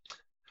is.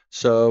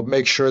 So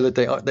make sure that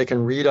they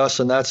can read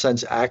us in that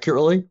sense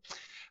accurately,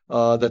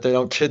 that they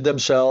don't kid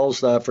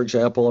themselves that, for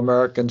example,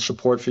 American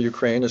support for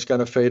Ukraine is going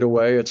to fade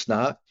away. It's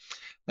not.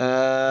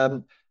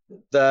 And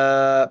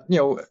that,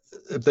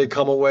 if they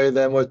come away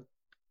then with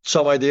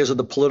some ideas of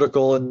the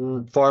political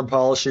and foreign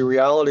policy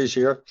realities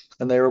here,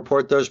 and they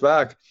report those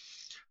back,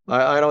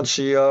 I don't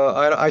see.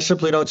 I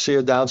simply don't see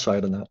a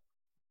downside in that.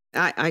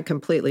 I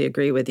completely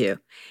agree with you.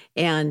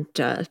 And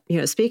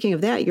speaking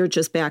of that, you're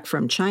just back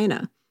from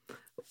China,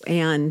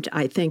 and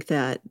I think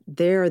that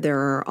there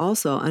are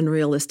also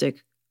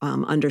unrealistic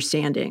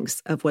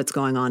understandings of what's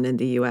going on in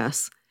the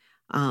U.S.,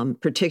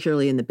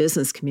 particularly in the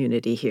business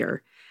community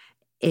here.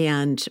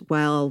 And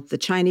while the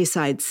Chinese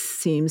side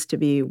seems to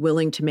be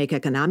willing to make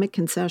economic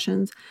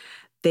concessions,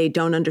 they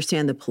don't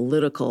understand the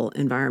political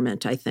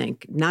environment, I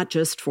think, not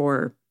just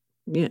for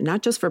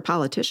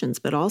politicians,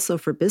 but also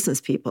for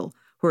business people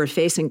who are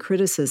facing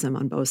criticism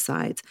on both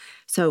sides.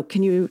 So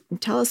can you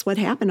tell us what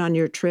happened on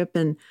your trip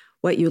and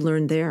what you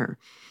learned there?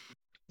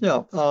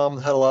 Yeah,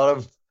 had a lot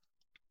of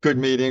good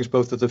meetings,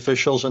 both with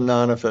officials and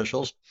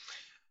non-officials.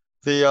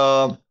 It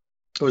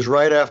was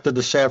right after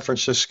the San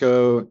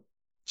Francisco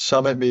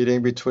summit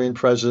meeting between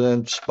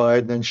Presidents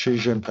Biden and Xi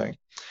Jinping.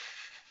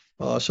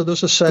 So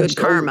there's a sense.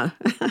 Good karma,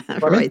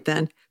 right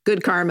then.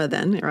 Good karma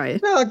then,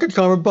 right? Yeah, good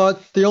karma.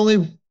 But the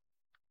only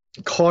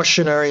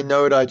cautionary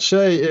note I'd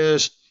say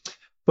is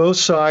both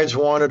sides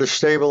wanted to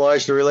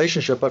stabilize the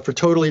relationship, but for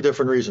totally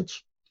different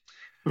reasons.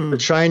 The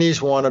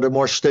Chinese wanted a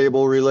more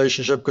stable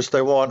relationship because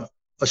they want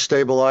a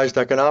stabilized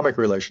economic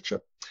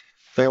relationship.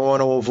 They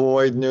want to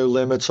avoid new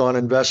limits on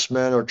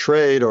investment or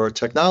trade or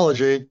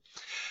technology.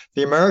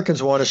 The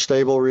Americans want a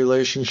stable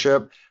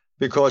relationship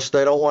because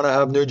they don't want to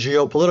have new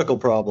geopolitical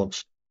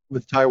problems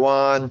with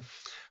Taiwan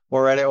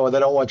or they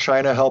don't want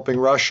China helping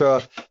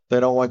Russia.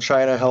 They don't want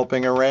China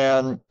helping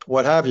Iran,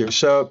 what have you.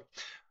 So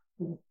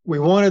we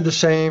wanted the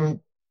same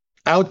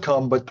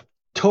outcome, but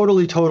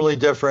totally, totally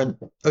different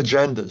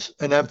agendas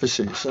and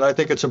emphases. And I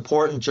think it's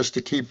important just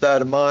to keep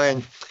that in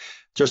mind,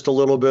 just a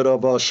little bit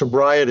of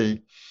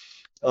sobriety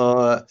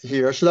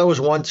here. So that was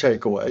one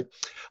takeaway.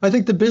 I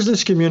think the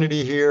business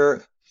community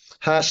here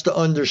has to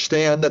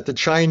understand that the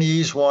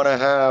Chinese want to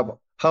have,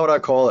 how would I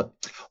call it,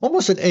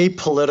 almost an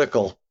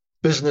apolitical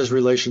business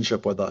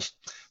relationship with us.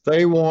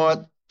 They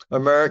want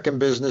American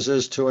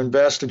businesses to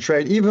invest and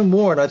trade even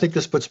more. And I think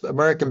this puts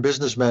American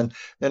businessmen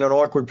in an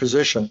awkward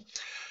position.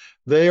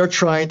 They are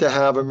trying to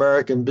have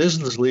American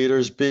business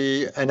leaders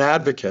be an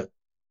advocate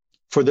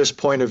for this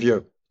point of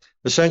view,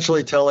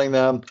 essentially telling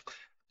them,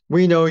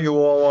 we know you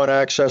all want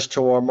access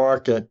to our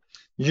market.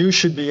 You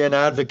should be an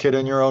advocate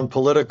in your own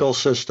political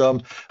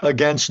system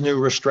against new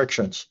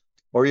restrictions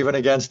or even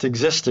against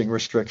existing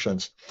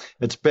restrictions.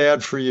 It's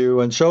bad for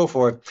you and so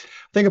forth.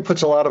 I think it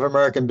puts a lot of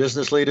American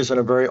business leaders in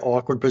a very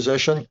awkward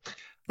position.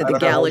 The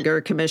Gallagher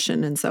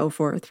Commission and so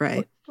forth,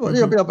 right? Well,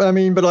 yeah, I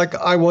mean, but like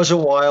I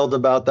wasn't wild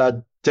about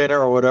that dinner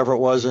or whatever it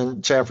was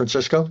in San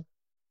Francisco.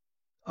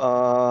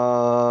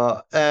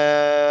 And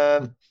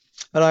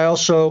I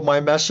also, my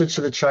message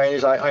to the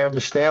Chinese, I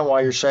understand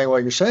why you're saying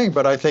what you're saying,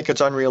 but I think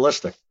it's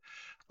unrealistic.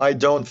 I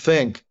don't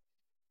think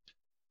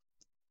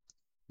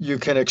you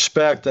can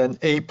expect an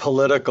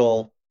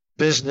apolitical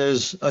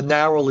business, a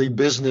narrowly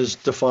business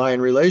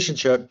defined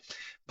relationship.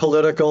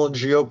 Political and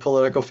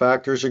geopolitical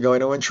factors are going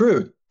to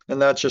intrude.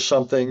 And that's just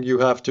something you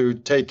have to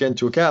take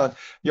into account.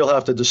 You'll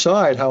have to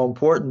decide how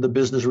important the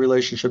business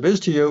relationship is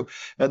to you,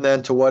 and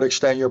then to what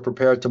extent you're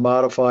prepared to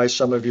modify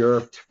some of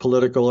your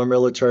political or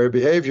military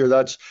behavior.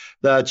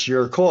 That's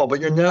your call.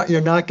 But you're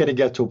not going to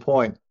get to a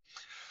point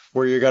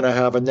where you're going to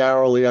have a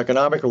narrowly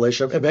economic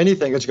relationship. If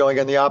anything, it's going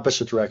in the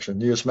opposite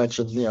direction. You just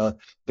mentioned,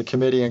 the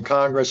committee in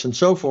Congress and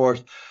so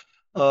forth.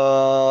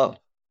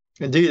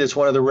 Indeed, it's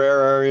one of the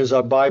rare areas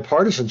of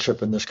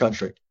bipartisanship in this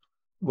country,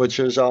 which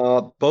is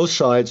both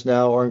sides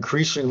now are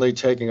increasingly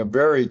taking a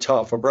very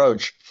tough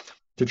approach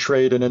to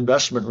trade and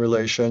investment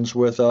relations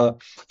with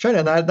China.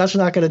 And that's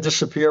not going to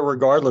disappear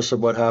regardless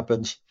of what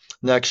happens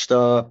next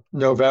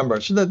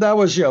November. So that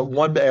was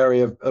one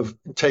area of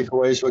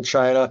takeaways with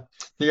China.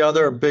 The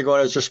other big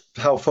one is just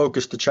how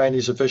focused the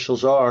Chinese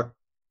officials are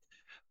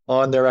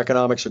on their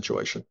economic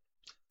situation.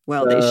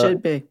 Well, they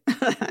should be.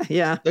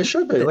 Yeah. They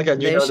should be. Like,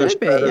 you know this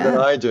better than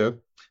I do.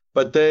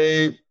 But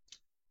they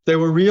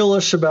were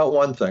realists about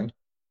one thing,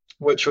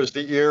 which was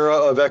the era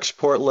of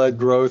export-led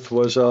growth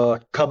was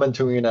coming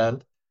to an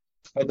end,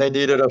 and they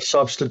needed a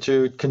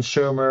substitute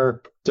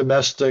consumer,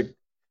 domestic,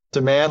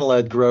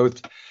 demand-led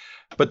growth.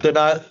 But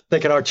they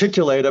can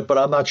articulate it, but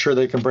I'm not sure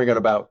they can bring it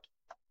about.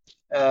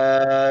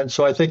 And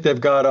so I think they've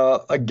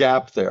got a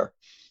gap there.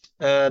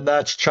 And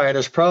that's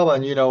China's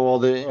problem.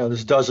 And,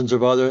 there's dozens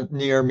of other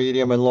near,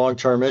 medium, and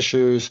long-term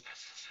issues,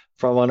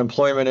 from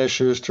unemployment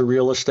issues to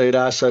real estate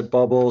asset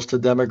bubbles to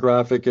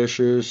demographic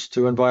issues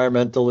to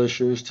environmental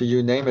issues to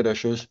you name it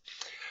issues.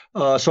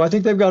 So I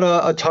think they've got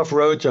a tough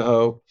road to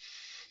hoe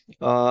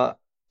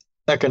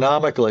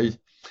economically.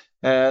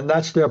 And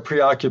that's their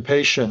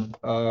preoccupation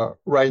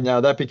right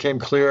now. That became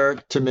clear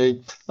to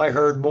me. I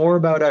heard more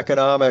about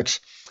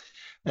economics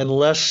and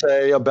less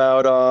say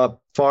about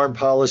foreign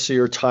policy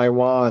or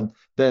Taiwan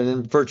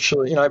than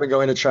virtually, I've been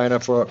going to China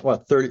for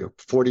 30 or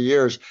 40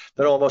 years,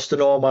 than almost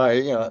in all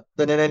my,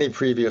 than in any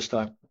previous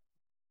time.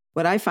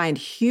 What I find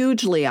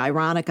hugely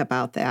ironic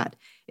about that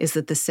is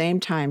at the same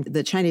time,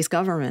 the Chinese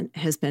government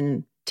has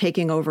been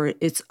taking over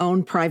its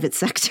own private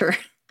sector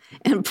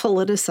and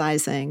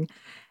politicizing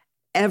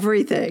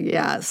everything.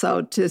 Yeah.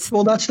 So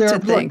that's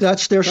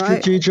their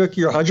strategic,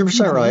 you're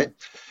 100% right.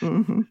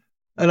 Mm-hmm.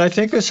 And I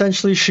think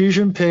essentially Xi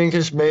Jinping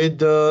has made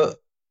the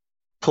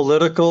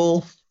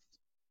political,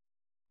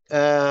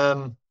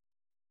 almost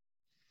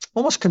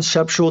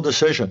conceptual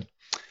decision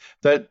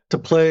that to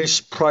place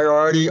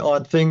priority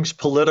on things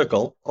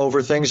political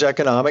over things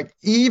economic,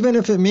 even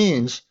if it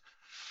means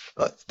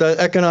that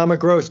economic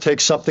growth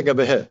takes something of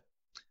a hit.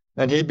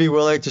 And he'd be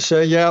willing to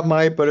say, yeah, it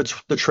might, but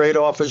the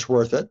trade-off is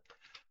worth it.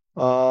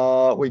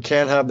 We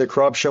can't have the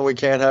corruption, we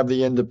can't have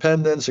the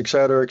independence, et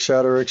cetera, et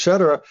cetera, et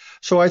cetera.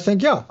 So I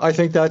think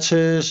that's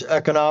his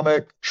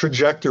economic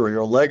trajectory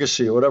or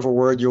legacy or whatever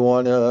word you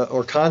want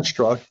or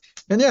construct.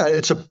 And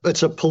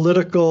it's a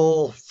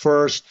political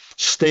first,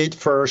 state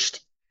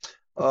first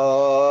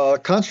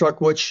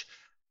construct, which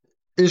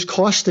is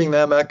costing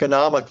them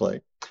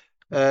economically.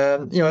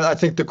 And I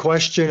think the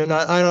question, and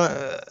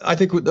I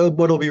think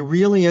what'll be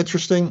really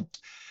interesting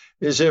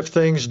is if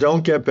things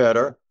don't get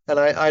better. And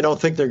I don't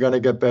think they're going to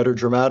get better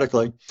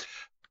dramatically.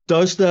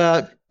 Does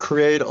that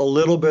create a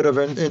little bit of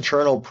an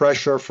internal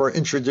pressure for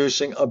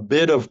introducing a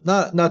bit of,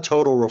 not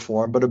total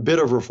reform, but a bit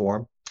of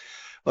reform,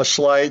 a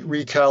slight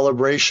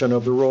recalibration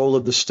of the role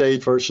of the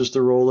state versus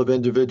the role of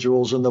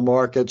individuals in the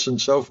markets and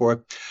so forth.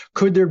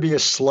 Could there be a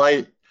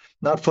slight,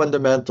 not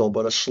fundamental,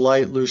 but a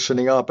slight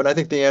loosening up? And I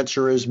think the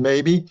answer is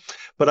maybe,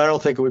 but I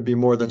don't think it would be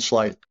more than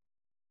slight.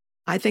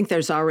 I think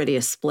there's already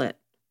a split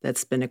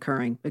that's been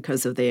occurring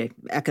because of the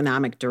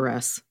economic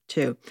duress,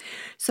 too.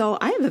 So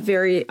I have a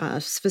very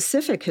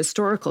specific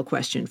historical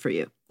question for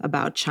you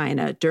about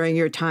China during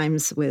your time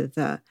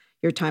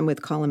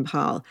with Colin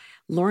Powell.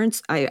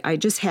 Lawrence, I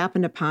just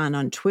happened upon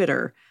on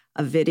Twitter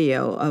a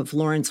video of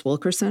Lawrence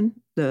Wilkerson,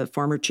 the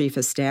former chief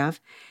of staff,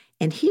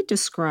 and he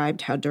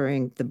described how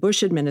during the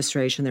Bush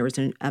administration there was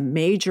a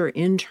major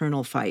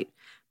internal fight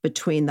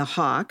between the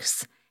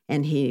hawks,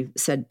 and he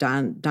said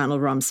Donald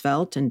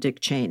Rumsfeld and Dick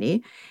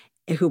Cheney,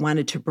 who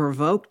wanted to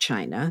provoke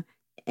China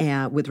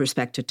with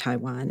respect to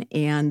Taiwan,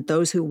 and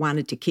those who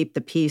wanted to keep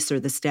the peace or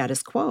the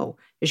status quo.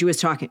 As you was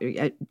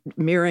talking,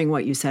 mirroring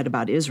what you said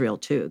about Israel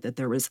too, that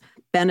there was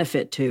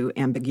benefit to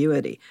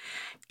ambiguity,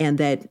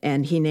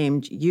 and he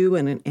named you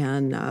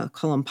and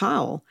Colin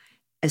Powell,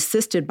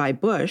 assisted by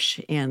Bush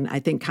and I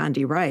think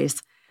Condi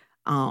Rice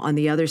on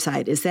the other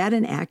side. Is that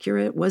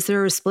inaccurate? Was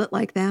there a split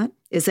like that?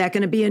 Is that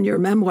going to be in your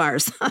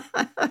memoirs?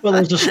 Well,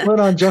 there's a split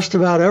on just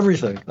about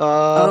everything.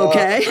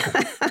 Okay.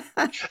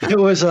 It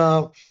was.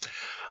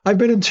 I've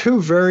been in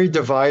two very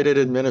divided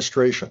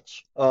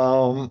administrations,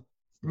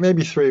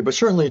 maybe three, but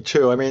certainly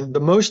two. I mean, the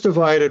most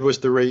divided was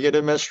the Reagan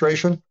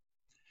administration.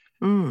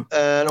 And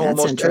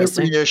almost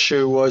every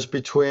issue was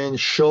between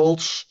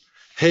Schultz,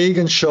 Haig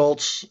and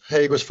Schultz.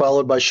 Haig was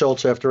followed by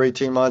Schultz after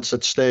 18 months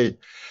at State.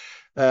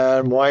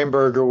 And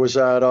Weinberger was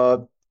at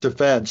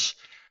Defense.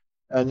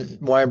 And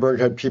Weinberg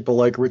had people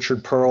like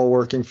Richard Pearl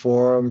working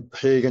for him.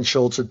 Haig and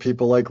Schultz had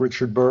people like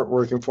Richard Burt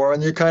working for him.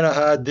 And you kind of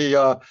had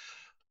the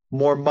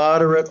more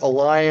moderate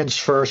alliance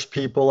first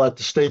people at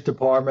the State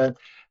Department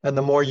and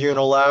the more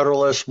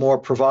unilateralist, more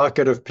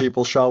provocative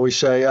people, shall we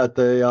say, at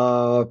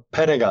the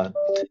Pentagon.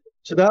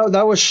 So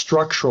that was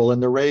structural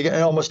in the Reagan,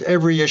 and almost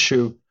every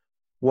issue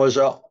was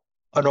an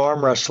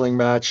arm wrestling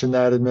match in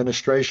that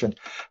administration.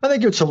 I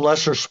think you had some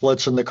lesser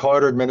splits in the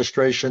Carter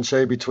administration,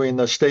 say between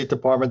the State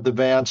Department, the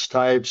Vance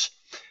types,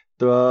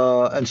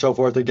 and so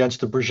forth, against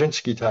the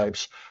Brzezinski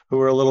types, who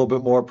were a little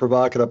bit more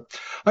provocative.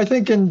 I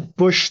think in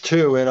Bush,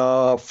 too, in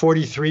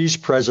 43's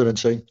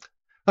presidency,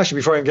 actually,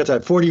 before I even get to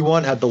that,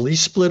 41 had the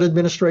least split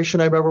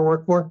administration I've ever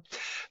worked for.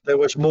 There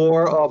was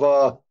more of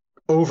a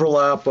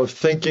overlap of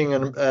thinking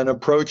and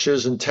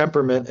approaches and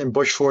temperament in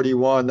Bush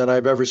 41 than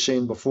I've ever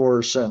seen before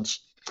or since.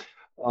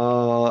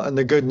 And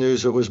the good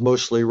news, it was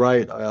mostly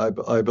right,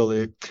 I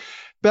believe.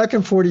 Back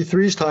in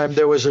 43's time,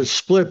 there was a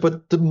split,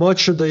 but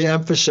much of the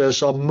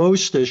emphasis on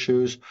most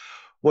issues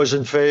was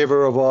in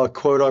favor of,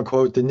 quote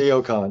unquote, the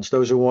neocons,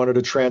 those who wanted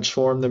to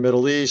transform the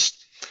Middle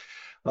East,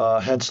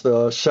 hence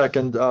the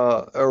second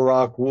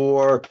Iraq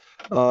War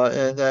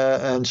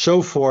and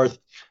so forth.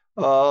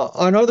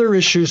 On other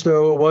issues,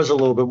 though, it was a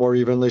little bit more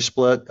evenly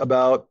split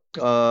about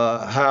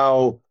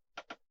how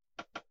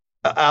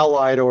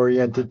allied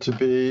oriented to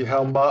be,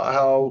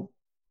 how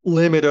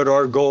limited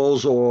our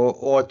goals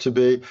ought to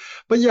be.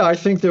 But yeah, I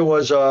think there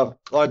was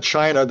on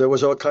China, there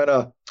was a kind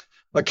of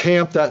a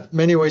camp that in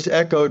many ways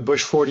echoed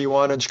Bush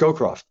 41 and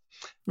Scowcroft.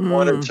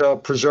 Wanted to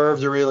preserve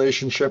the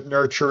relationship,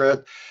 nurture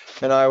it.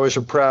 And I was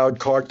a proud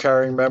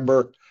card-carrying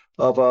member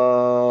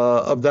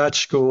of that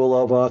school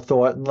of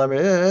thought.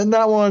 And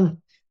that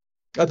one,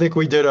 I think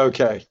we did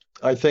okay.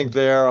 I think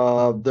there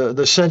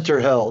the center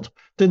held.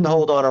 Didn't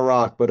hold on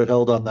Iraq, but it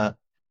held on that.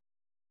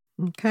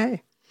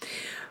 Okay.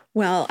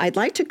 Well, I'd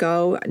like to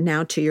go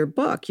now to your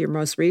book, your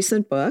most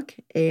recent book.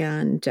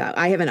 And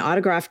I have an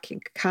autographed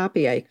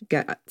copy I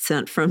got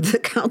sent from the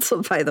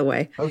council, by the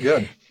way. Oh,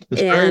 good.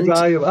 It's very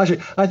valuable.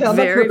 Actually, I'm not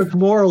sure if it's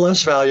more or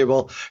less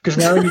valuable because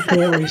now you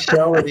can't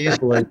resell it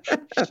easily.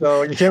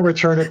 So you can't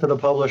return it to the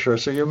publisher.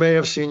 So you may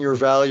have seen your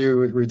value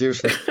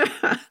reducing.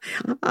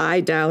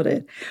 I doubt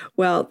it.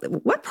 Well,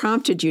 what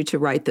prompted you to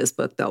write this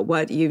book, though?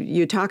 What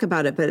you talk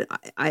about it, but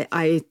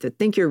I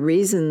think your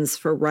reasons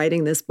for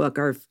writing this book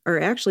are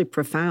actually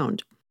profound.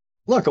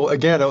 Look,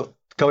 again,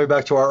 coming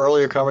back to our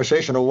earlier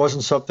conversation, it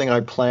wasn't something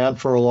I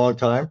planned for a long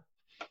time,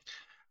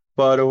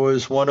 but it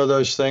was one of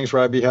those things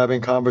where I'd be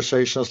having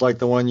conversations like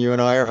the one you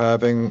and I are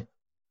having,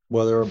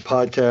 whether in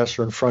podcasts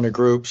or in front of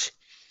groups,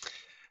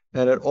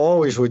 and it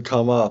always would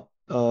come up.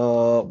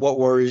 What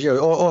worries you?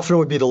 Often it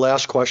would be the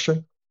last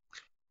question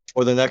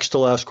or the next to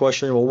last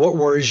question. Well, what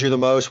worries you the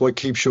most? What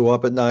keeps you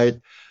up at night?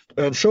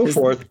 And so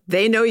forth.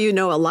 They know you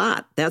know a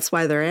lot. That's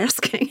why they're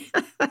asking.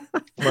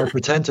 I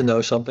pretend to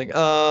know something.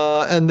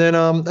 And then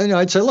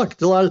I'd say, look,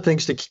 there's a lot of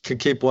things to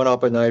keep one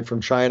up at night,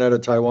 from China to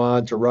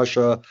Taiwan to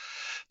Russia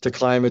to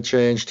climate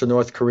change to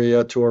North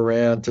Korea to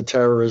Iran to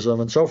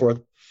terrorism and so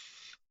forth.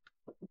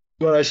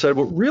 But I said,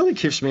 what really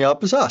keeps me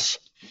up is us.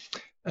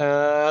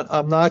 And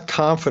I'm not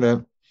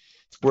confident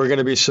we're going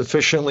to be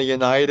sufficiently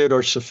united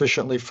or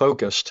sufficiently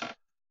focused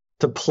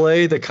to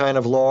play the kind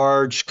of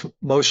large,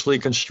 mostly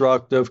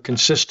constructive,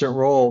 consistent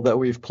role that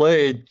we've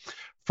played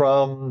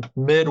from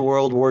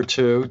mid-World War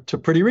II to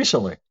pretty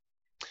recently.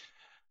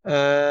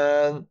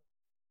 And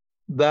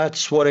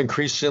that's what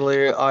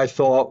increasingly I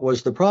thought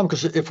was the problem,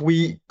 because if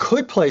we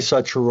could play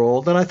such a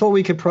role, then I thought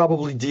we could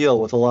probably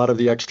deal with a lot of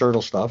the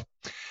external stuff.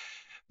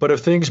 But if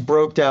things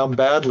broke down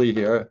badly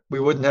here, we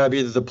wouldn't have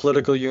either the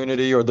political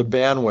unity or the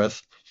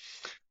bandwidth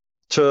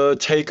to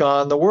take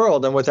on the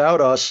world. And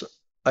without us,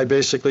 I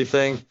basically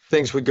think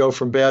things would go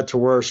from bad to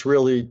worse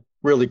really,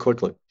 really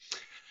quickly.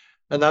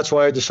 And that's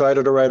why I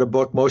decided to write a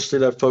book mostly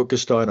that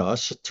focused on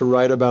us, to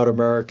write about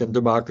American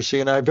democracy.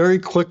 And I very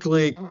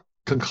quickly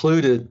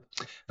concluded,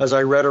 as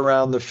I read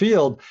around the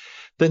field,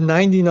 that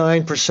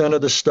 99%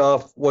 of the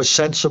stuff was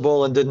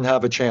sensible and didn't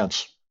have a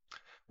chance.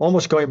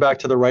 Almost going back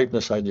to the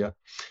ripeness idea.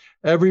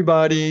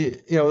 Everybody,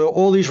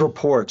 all these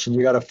reports, and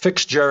you got to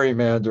fix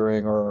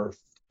gerrymandering or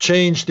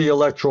change the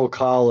electoral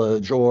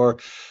college or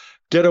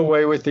get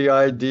away with the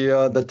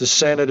idea that the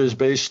Senate is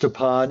based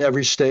upon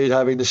every state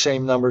having the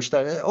same numbers.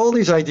 All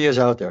these ideas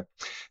out there.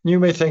 You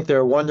may think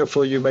they're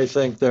wonderful. You may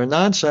think they're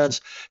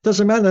nonsense.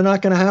 Doesn't matter. They're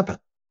not going to happen.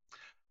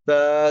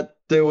 That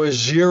there was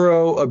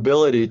zero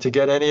ability to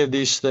get any of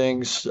these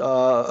things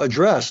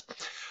addressed.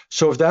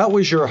 So if that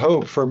was your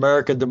hope for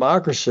American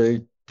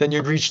democracy, then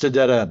you'd reached a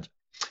dead end.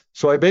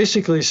 So I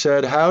basically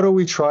said, how do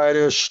we try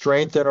to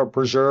strengthen or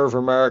preserve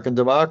American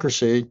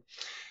democracy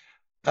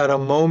at a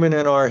moment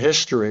in our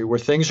history where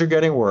things are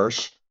getting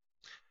worse,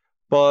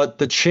 but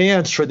the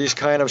chance for these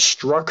kind of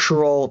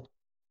structural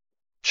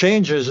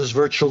changes is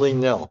virtually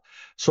nil?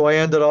 So I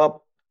ended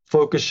up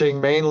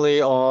focusing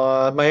mainly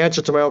on, my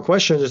answer to my own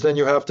question is then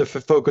you have to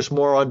focus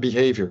more on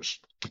behaviors,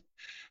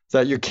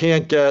 that you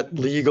can't get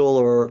legal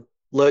or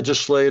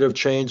legislative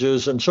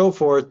changes and so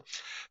forth,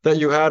 that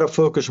you had to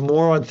focus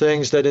more on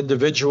things that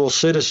individual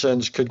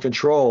citizens could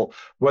control,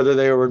 whether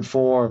they were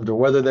informed or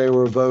whether they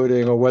were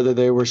voting or whether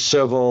they were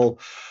civil,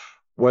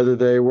 whether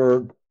they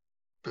were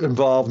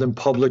involved in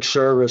public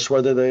service,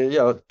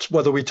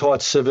 whether we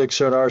taught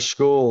civics in our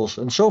schools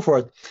and so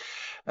forth.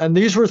 And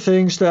these were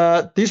things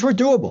these were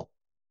doable.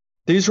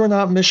 These were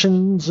not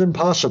missions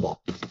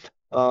impossible.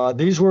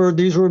 These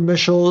were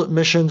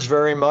missions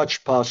very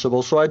much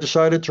possible. So I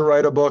decided to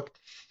write a book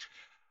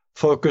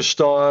focused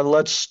on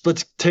let's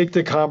take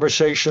the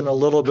conversation a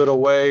little bit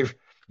away,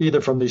 either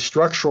from these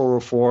structural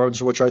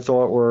reforms, which I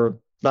thought were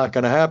not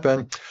going to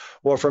happen,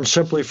 or from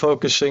simply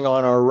focusing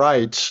on our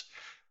rights,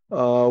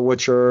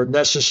 which are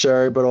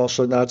necessary but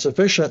also not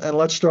sufficient. And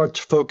let's start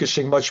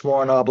focusing much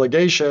more on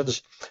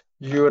obligations.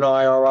 You and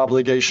I are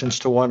obligations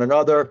to one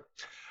another,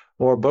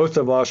 or both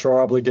of us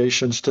are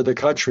obligations to the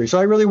country. So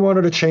I really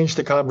wanted to change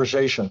the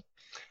conversation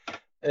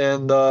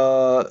in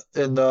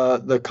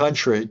the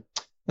country.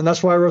 And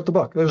that's why I wrote the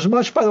book. There's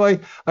much, by the way,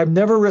 I've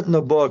never written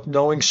a book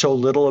knowing so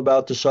little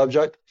about the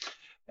subject.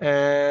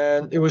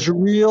 And it was a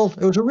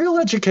real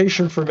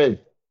education for me.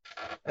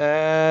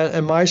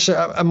 And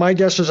my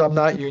guess is I'm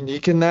not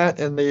unique in that.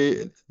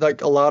 And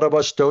like a lot of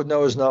us don't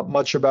know as not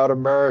much about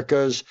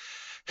America's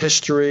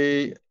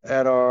history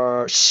and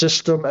our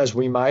system as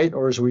we might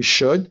or as we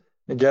should.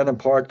 Again, in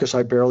part because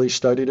I barely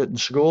studied it in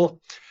school.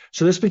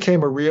 So this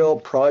became a real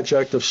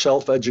project of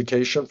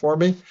self-education for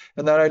me.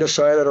 And then I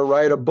decided to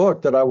write a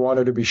book that I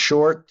wanted to be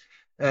short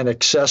and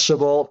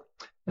accessible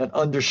and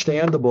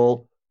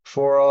understandable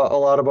for a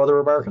lot of other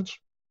Americans.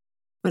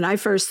 When I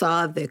first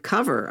saw the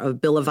cover of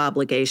Bill of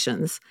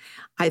Obligations,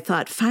 I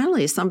thought,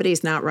 finally,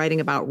 somebody's not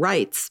writing about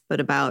rights, but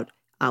about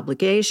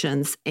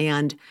obligations.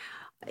 And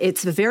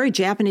it's a very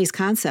Japanese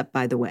concept,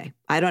 by the way.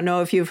 I don't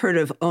know if you've heard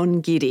of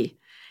ongiri.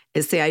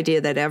 It's the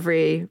idea that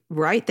every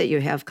right that you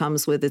have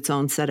comes with its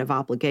own set of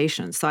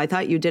obligations. So I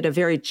thought you did a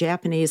very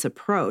Japanese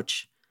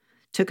approach,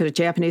 took a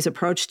Japanese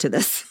approach to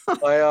this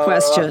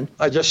question.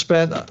 I just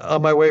spent,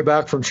 on my way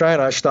back from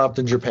China, I stopped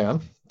in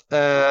Japan.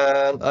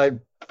 And I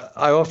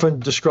often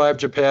describe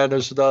Japan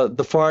as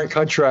the foreign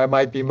country I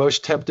might be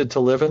most tempted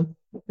to live in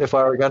if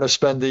I were going to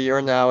spend a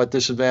year now at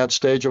this advanced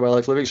stage of my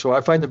life living. So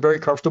I find it very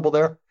comfortable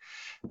there,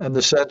 and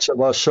the sense of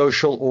a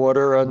social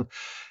order. And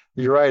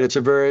you're right, it's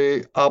a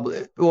very,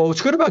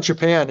 what's good about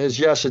Japan is,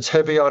 yes, it's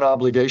heavy on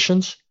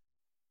obligations,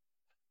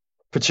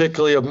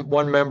 particularly of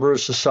one member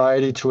of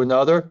society to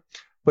another.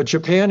 But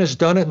Japan has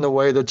done it in a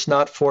way that's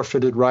not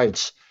forfeited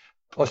rights.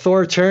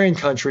 Authoritarian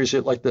countries,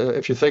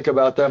 if you think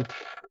about them,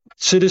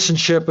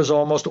 citizenship is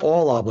almost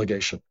all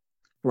obligation.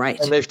 Right.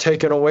 And they've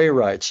taken away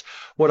rights.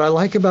 What I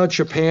like about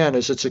Japan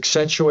is it's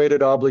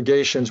accentuated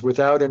obligations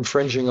without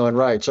infringing on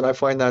rights. And I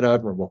find that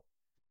admirable.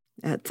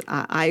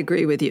 I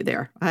agree with you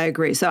there. I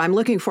agree. So I'm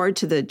looking forward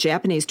to the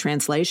Japanese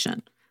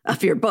translation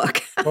of your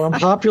book. Well, I'm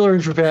popular in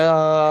Japan.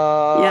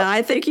 Yeah,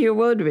 I think you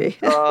would be.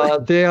 I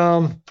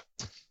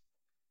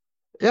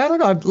don't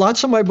know.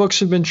 Lots of my books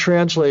have been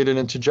translated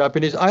into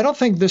Japanese. I don't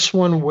think this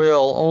one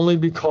will, only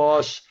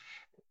because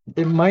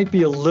it might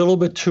be a little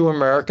bit too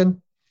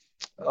American.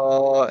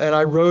 And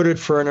I wrote it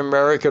for an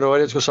American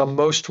audience because I'm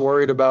most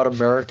worried about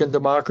American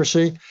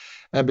democracy.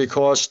 And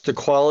because the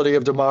quality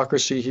of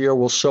democracy here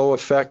will so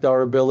affect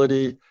our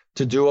ability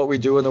to do what we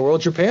do in the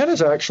world. Japan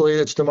is actually,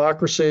 its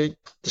democracy,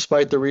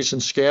 despite the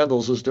recent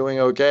scandals, is doing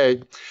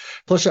okay.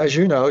 Plus, as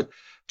you know,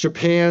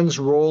 Japan's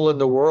role in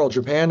the world,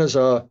 Japan is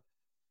a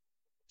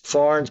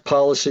foreign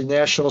policy,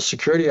 national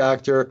security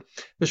actor,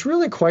 is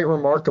really quite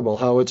remarkable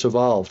how it's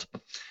evolved.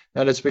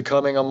 And it's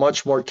becoming a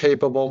much more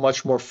capable,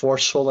 much more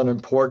forceful and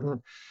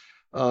important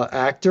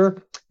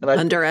actor. And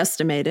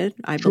underestimated,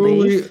 I truly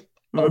believe.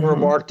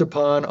 Unremarked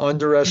upon,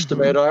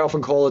 underestimated. I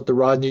often call it the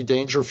Rodney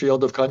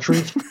Dangerfield of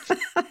countries.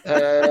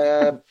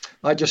 And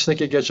I just think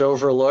it gets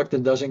overlooked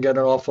and doesn't get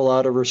an awful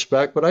lot of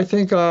respect. But I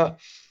think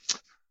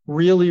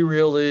really,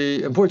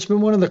 really important. It's been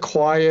one of the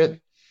quiet, I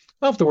don't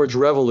know if the word's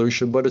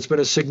revolution, but it's been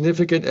a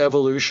significant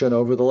evolution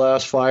over the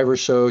last 5 or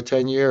so,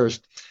 10 years,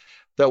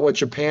 that what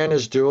Japan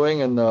is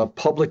doing and the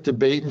public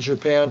debate in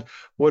Japan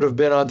would have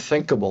been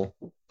unthinkable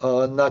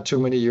not too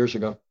many years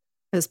ago.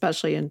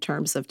 Especially in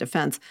terms of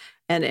defense.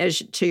 And as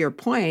to your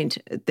point,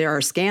 there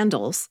are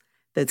scandals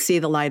that see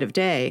the light of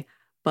day,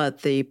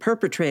 but the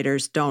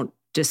perpetrators don't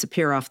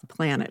disappear off the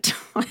planet.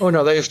 Oh,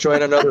 no, they just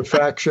join another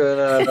faction.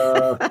 And,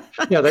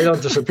 they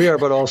don't disappear,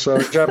 but also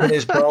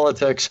Japanese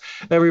politics,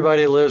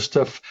 everybody lives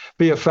to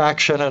be a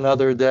faction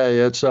another day.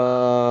 There's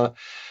a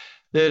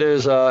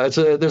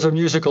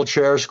musical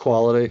chairs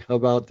quality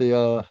about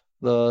the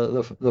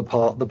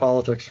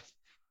politics.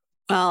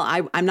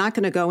 Well, I'm not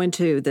going to go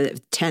into the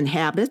 10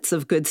 habits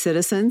of good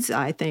citizens.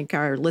 I think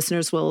our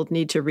listeners will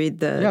need to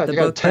read the book. Yeah, you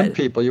got 10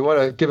 people. You want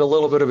to give a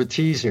little bit of a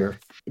tease here.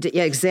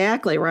 Yeah,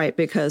 exactly right,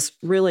 because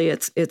really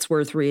it's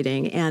worth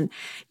reading. And,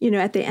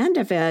 at the end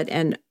of it,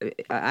 and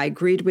I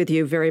agreed with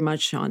you very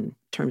much on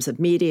terms of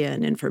media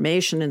and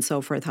information and so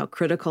forth, how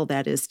critical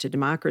that is to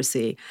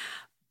democracy.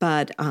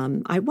 But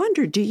I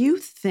wonder, do you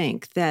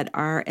think that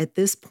at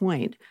this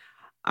point,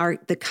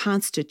 the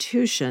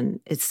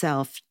Constitution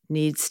itself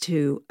needs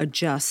to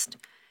adjust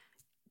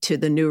to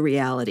the new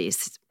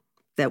realities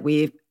that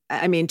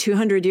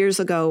 200 years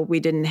ago, we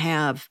didn't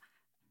have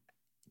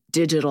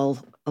digital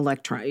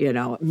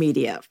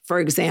media, for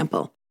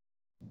example?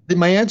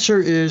 My answer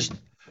is,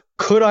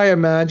 could I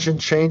imagine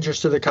changes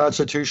to the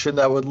Constitution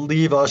that would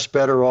leave us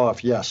better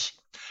off? Yes.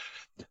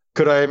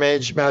 Could I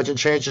imagine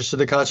changes to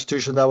the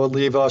Constitution that would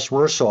leave us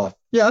worse off?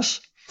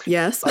 Yes.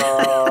 Yes.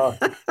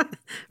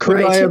 Could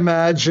right. I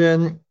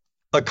imagine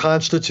a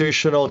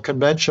constitutional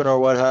convention or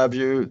what have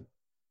you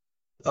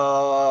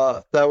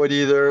that would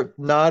either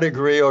not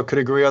agree or could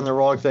agree on the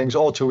wrong things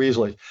all too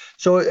easily?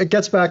 So it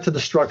gets back to the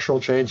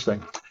structural change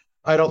thing.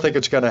 I don't think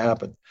it's going to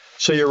happen.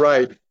 So you're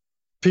right.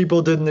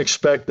 People didn't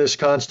expect this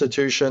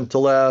Constitution to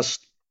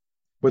last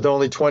with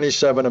only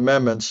 27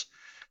 amendments,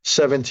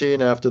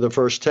 17 after the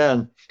first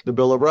 10, the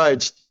Bill of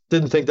Rights.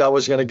 Didn't think that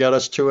was going to get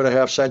us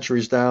 2.5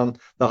 centuries down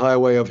the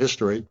highway of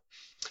history.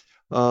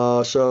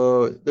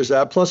 So there's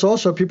that. Plus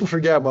also people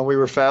forget when we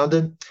were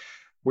founded,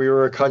 we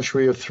were a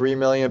country of 3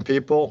 million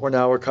people. We're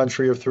now a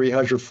country of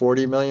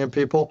 340 million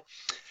people.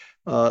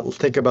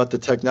 Think about the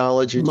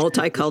technology.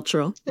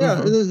 Multicultural. Yeah,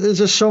 there's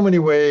just so many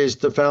ways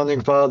the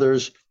founding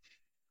fathers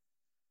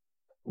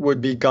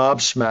would be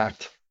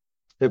gobsmacked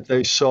if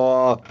they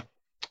saw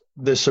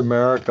this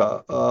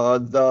America,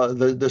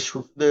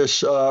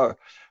 this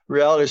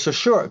reality. So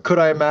sure, could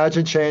I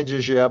imagine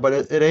changes? Yeah, but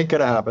it ain't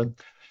going to happen.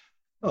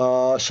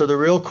 So the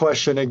real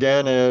question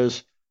again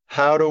is,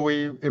 how do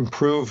we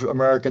improve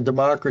American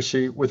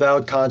democracy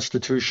without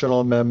constitutional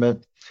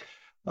amendment?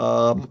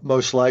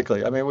 Most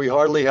likely. I mean, we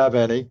hardly have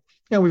any.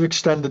 We've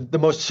extended, the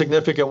most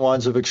significant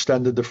ones have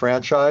extended the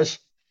franchise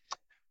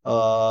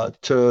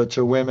to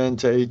women,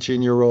 to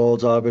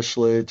 18-year-olds,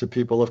 obviously, to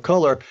people of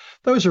color.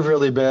 Those have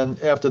really been,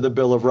 after the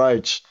Bill of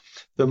Rights,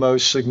 the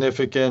most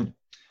significant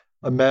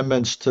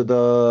amendments to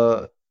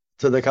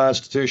the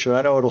Constitution.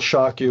 I know it'll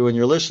shock you and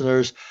your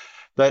listeners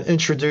that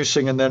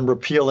introducing and then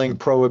repealing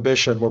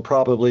prohibition were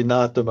probably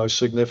not the most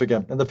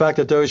significant. And the fact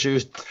that those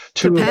used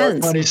 2 of our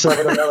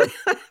 27 amendments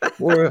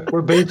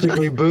were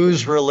basically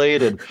booze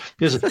related.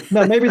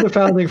 Now, maybe the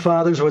founding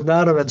fathers would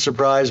not have been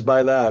surprised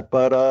by that,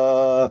 but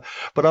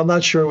I'm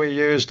not sure we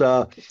used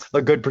a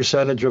good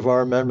percentage of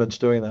our amendments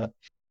doing that.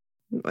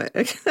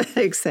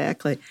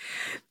 Exactly.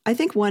 I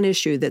think one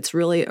issue that's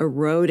really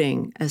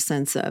eroding a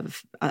sense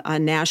of a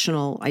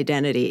national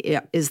identity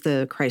is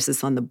the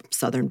crisis on the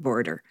southern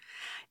border.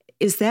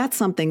 Is that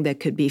something that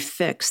could be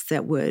fixed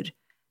that would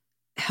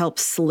help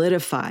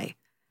solidify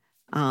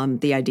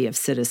the idea of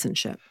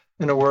citizenship?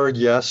 In a word,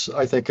 yes.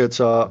 I think it's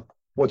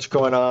what's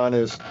going on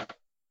is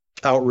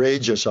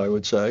outrageous, I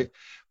would say.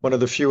 One of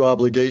the few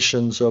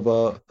obligations of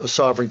a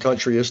sovereign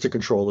country is to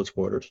control its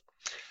borders.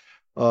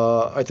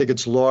 I think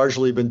it's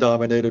largely been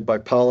dominated by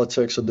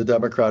politics and the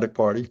Democratic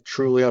Party.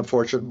 Truly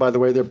unfortunate. By the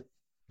way,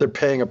 they're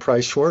paying a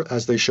price for it,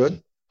 as they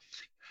should.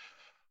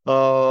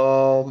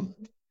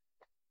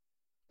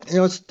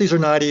 These are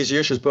not easy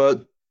issues,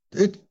 but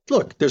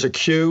look, there's a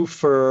queue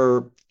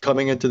for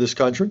coming into this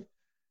country.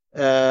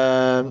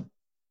 And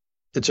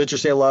it's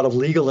interesting, a lot of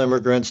legal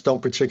immigrants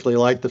don't particularly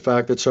like the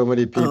fact that so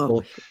many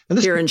people...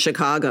 here in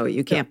Chicago,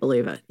 you can't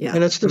believe it. Yeah.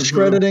 And it's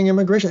discrediting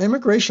immigration.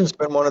 Immigration's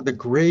been one of the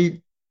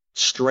great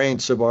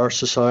strengths of our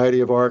society,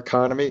 of our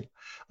economy.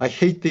 I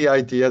hate the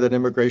idea that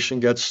immigration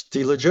gets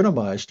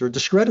delegitimized or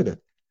discredited.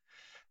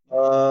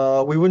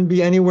 We wouldn't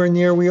be anywhere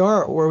near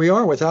where we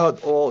are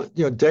without all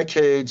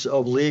decades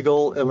of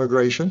legal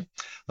immigration.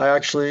 I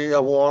actually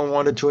have long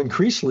wanted to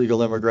increase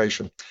legal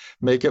immigration,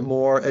 make it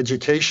more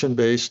education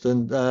based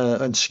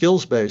and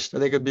skills based. I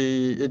think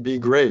it'd be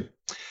great.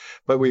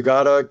 But we've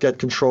got to get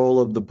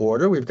control of the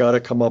border. We've got to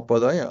come up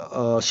with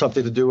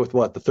something to do with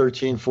the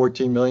 13,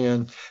 14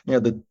 million,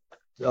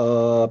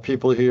 the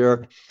people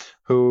here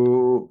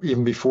who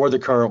even before the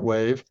current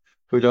wave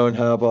who don't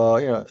have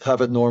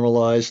haven't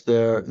normalized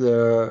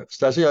their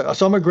status. Yeah,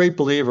 so I'm a great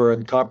believer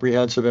in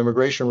comprehensive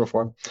immigration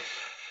reform.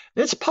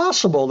 It's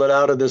possible that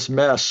out of this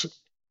mess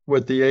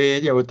with the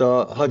aid, with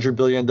the $100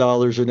 billion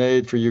in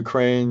aid for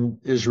Ukraine,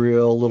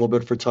 Israel, a little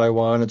bit for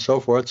Taiwan and so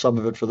forth, some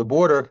of it for the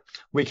border,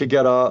 we could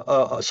get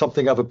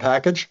something of a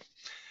package.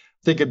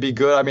 I think it'd be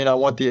good. I mean, I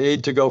want the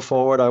aid to go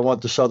forward. I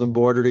want the southern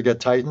border to get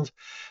tightened.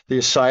 The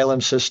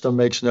asylum system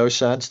makes no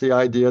sense. The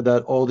idea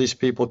that all these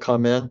people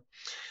come in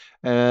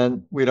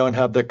and we don't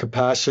have the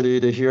capacity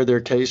to hear their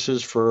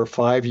cases for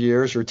 5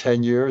 years or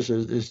 10 years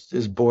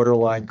is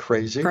borderline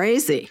crazy.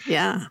 Crazy,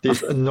 yeah.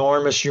 These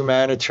enormous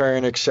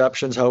humanitarian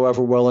exceptions,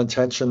 however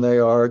well-intentioned they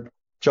are,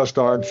 just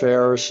aren't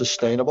fair or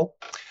sustainable.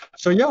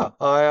 So yeah,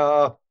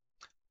 I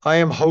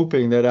am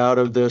hoping that out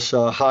of this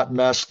hot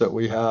mess that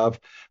we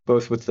have,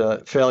 both with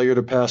the failure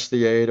to pass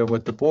the aid and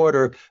with the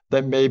border,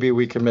 that maybe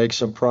we can make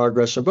some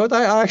progress. But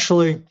I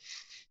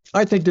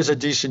think there's a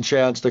decent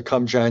chance that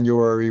come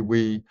January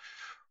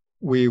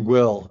we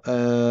will.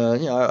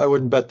 I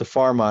wouldn't bet the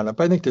farm on it,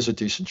 but I think there's a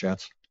decent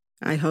chance.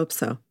 I hope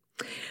so.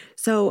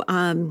 So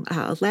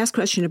last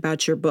question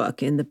about your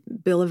book. In the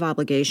Bill of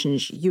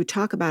Obligations, you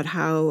talk about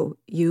how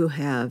you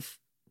have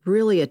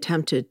really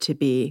attempted to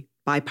be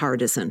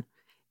bipartisan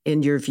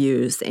in your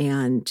views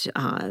and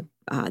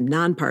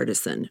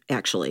nonpartisan,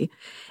 actually.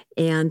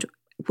 And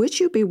would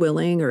you be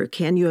willing, or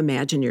can you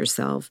imagine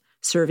yourself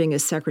serving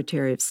as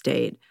Secretary of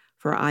State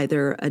for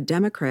either a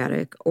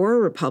Democratic or a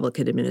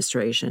Republican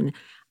administration?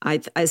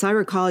 As I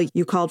recall,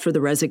 you called for the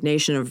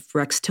resignation of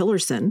Rex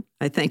Tillerson,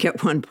 I think,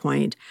 at one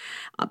point.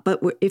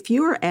 But if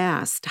you were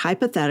asked,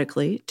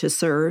 hypothetically, to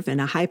serve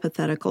in a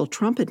hypothetical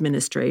Trump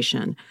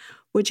administration,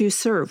 would you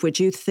serve? Would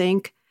you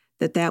think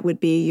that that would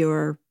be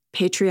your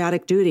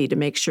patriotic duty to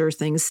make sure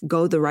things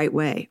go the right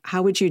way?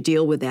 How would you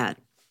deal with that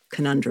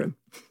conundrum?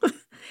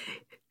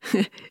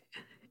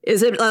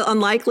 Is it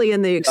unlikely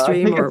in the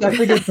extreme?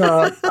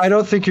 I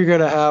don't think you're going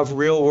to have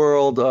real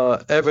world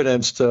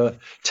evidence to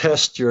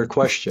test your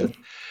question.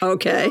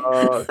 Okay.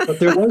 But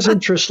there was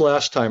interest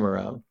last time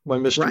around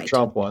when Mr.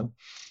 Trump won,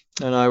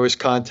 and I was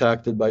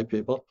contacted by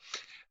people,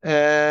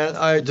 and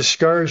I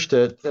discouraged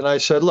it. And I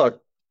said,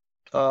 look,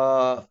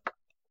 I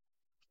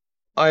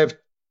have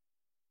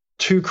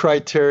two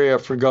criteria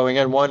for going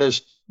in. One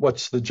is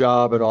what's the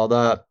job and all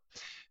that.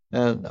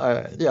 And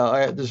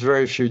there's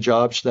very few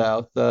jobs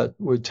now that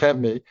would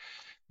tempt me.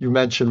 You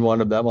mentioned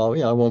one of them.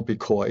 I won't be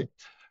coy.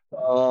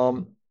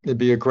 It'd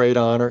be a great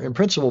honor in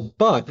principle,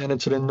 and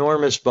it's an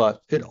enormous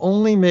but, it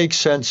only makes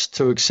sense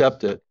to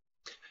accept it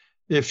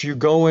if you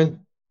go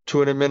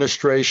into an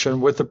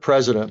administration with a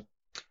president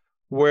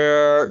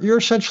where you're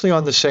essentially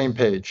on the same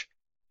page.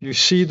 You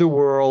see the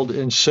world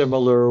in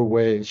similar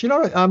ways.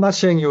 I'm not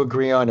saying you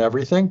agree on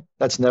everything.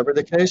 That's never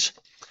the case.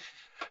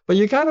 But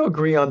you got to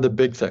agree on the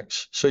big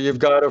things. So you've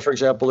got to, for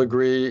example,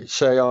 agree,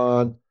 say,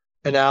 on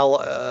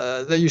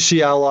that you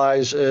see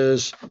allies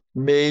as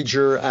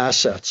major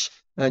assets,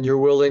 and you're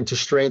willing to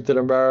strengthen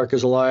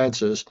America's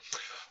alliances,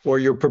 or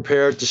you're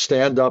prepared to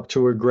stand up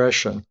to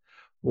aggression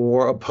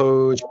or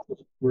oppose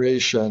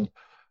proliferation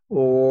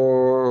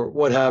or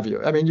what have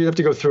you. I mean, you have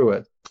to go through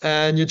it.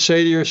 And you'd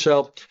say to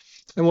yourself,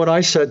 and what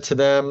I said to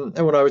them,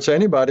 and what I would say to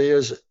anybody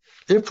is,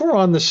 if we're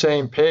on the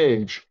same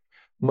page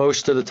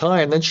most of the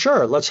time, then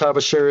sure, let's have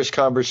a serious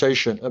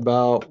conversation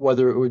about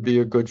whether it would be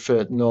a good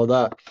fit and all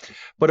that.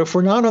 But if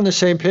we're not on the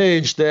same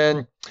page,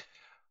 then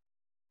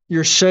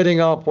you're setting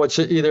up what's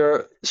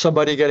either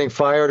somebody getting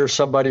fired or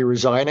somebody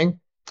resigning.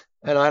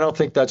 And I don't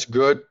think that's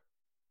good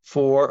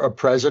for a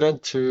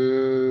president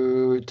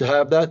to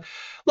have that.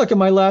 Look, in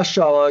my last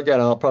job,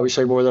 again, I'll probably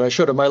say more than I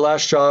should. In my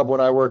last job,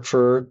 when I worked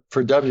for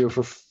W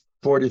for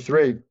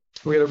 43,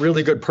 we had a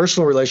really good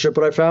personal relationship,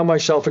 but I found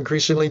myself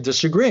increasingly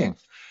disagreeing,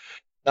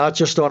 not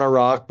just on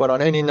Iraq, but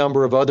on any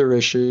number of other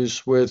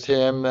issues with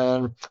him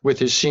and with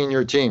his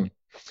senior team.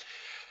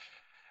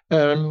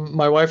 And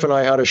my wife and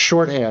I had a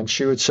shorthand.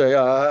 She would say,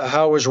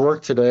 how was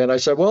work today? And I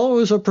said, well, it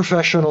was a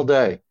professional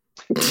day.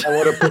 And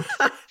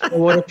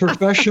what a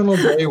professional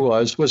day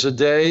was a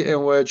day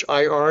in which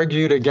I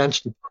argued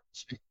against the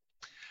policy.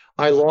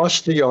 I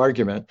lost the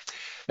argument.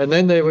 And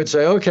then they would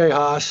say, okay,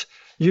 Haass,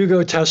 you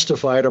go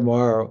testify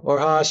tomorrow. Or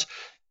Haass,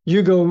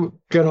 you go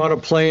get on a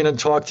plane and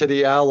talk to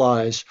the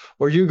allies,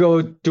 or you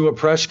go do a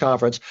press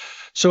conference.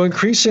 So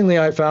increasingly,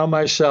 I found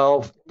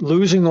myself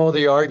losing all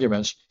the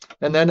arguments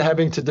and then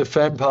having to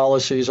defend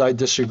policies I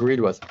disagreed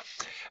with.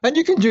 And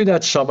you can do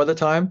that some of the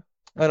time,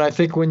 And I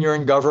think when you're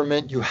in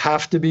government, you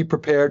have to be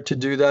prepared to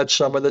do that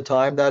some of the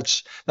time.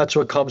 That's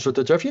what comes with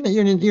the job.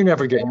 You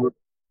never get your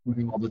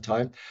way all the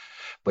time,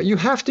 but you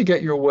have to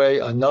get your way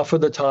enough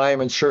of the time,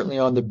 and certainly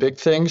on the big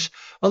things.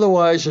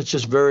 Otherwise, it's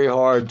just very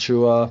hard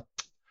to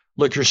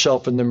look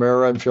yourself in the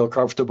mirror and feel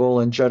comfortable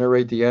and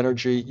generate the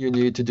energy you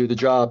need to do the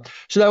job.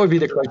 So that would be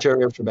the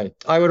criteria for me.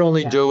 I would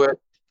only do it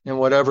in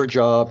whatever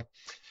job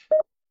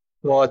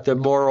thought that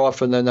more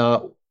often than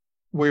not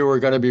we were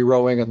going to be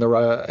rowing in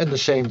the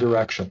same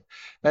direction.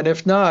 And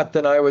if not,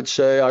 then I would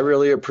say I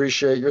really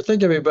appreciate your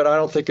thinking of me, but I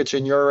don't think it's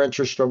in your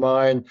interest or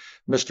mine,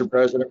 Mr.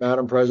 President,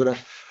 Madam President,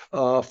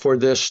 for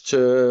this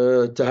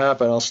to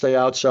happen. I'll stay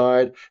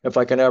outside. If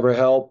I can ever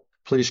help,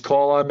 please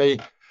call on me.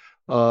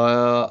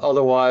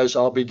 Otherwise,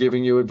 I'll be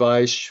giving you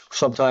advice.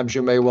 Sometimes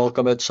you may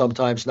welcome it,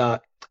 sometimes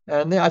not.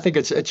 And I think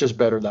it's just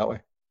better that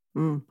way.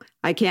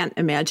 I can't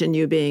imagine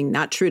you being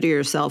not true to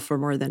yourself for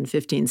more than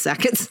 15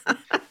 seconds.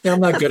 Yeah,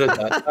 I'm not good at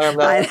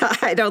that.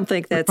 I don't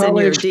think that's in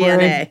your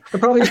DNA. It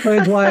probably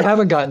explains why I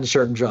haven't gotten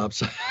certain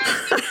jobs.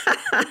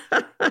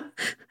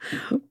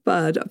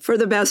 But for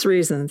the best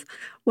reasons.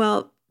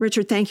 Well,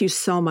 Richard, thank you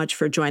so much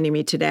for joining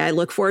me today. I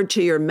look forward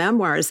to your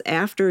memoirs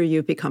after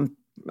you become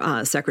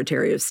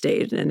Secretary of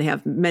State and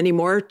have many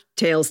more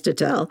tales to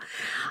tell.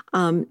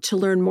 To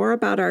learn more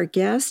about our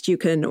guest, you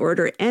can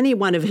order any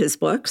one of his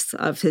books,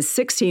 of his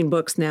 16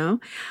 books now.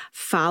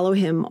 Follow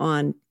him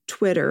on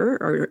Twitter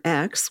or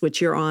X,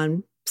 which you're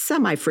on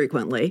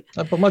semi-frequently.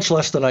 But much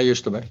less than I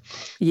used to be.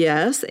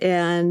 Yes.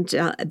 And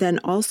then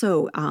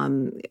also,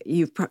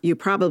 you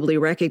probably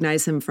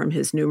recognize him from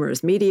his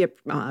numerous media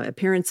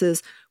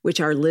appearances, which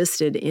are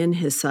listed in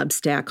his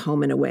Substack,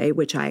 Home and Away,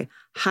 which I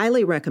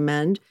highly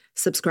recommend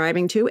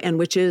subscribing to, and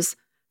which is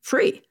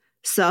free.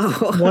 So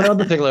one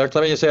other thing, Lyric,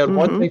 let me just add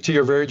one thing to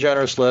your very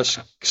generous list.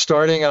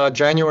 Starting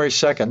January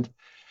 2nd,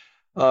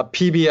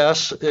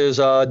 PBS is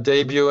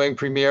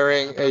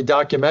premiering a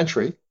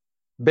documentary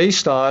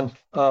based on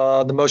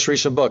the most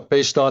recent book,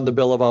 based on the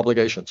Bill of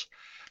Obligations.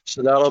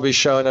 So that'll be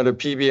shown at a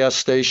PBS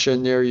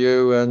station near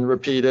you and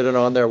repeated and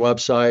on their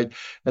website.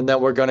 And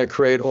then we're going to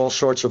create all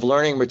sorts of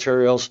learning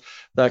materials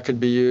that could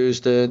be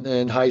used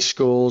in high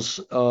schools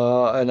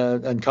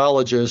and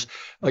colleges,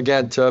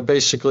 again, to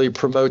basically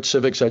promote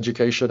civics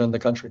education in the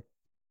country.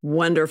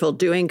 Wonderful.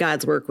 Doing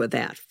God's work with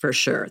that, for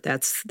sure.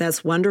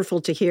 That's wonderful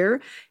to hear.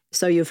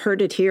 So you've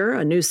heard it here,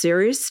 a new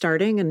series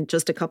starting in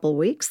just a couple of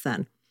weeks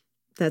then.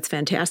 That's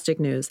fantastic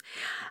news.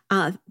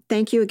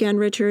 Thank you again,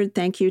 Richard.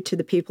 Thank you to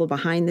the people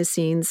behind the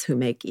scenes who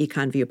make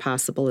EconView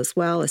possible as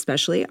well,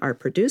 especially our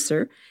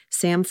producer,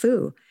 Sam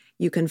Fu.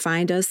 You can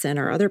find us and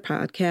our other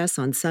podcasts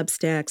on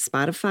Substack,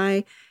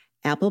 Spotify,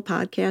 Apple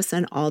Podcasts,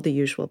 and all the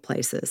usual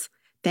places.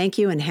 Thank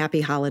you and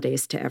happy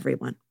holidays to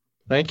everyone.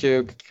 Thank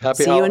you.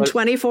 See you in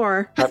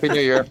 24. Happy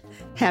New Year.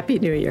 Happy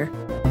New Year.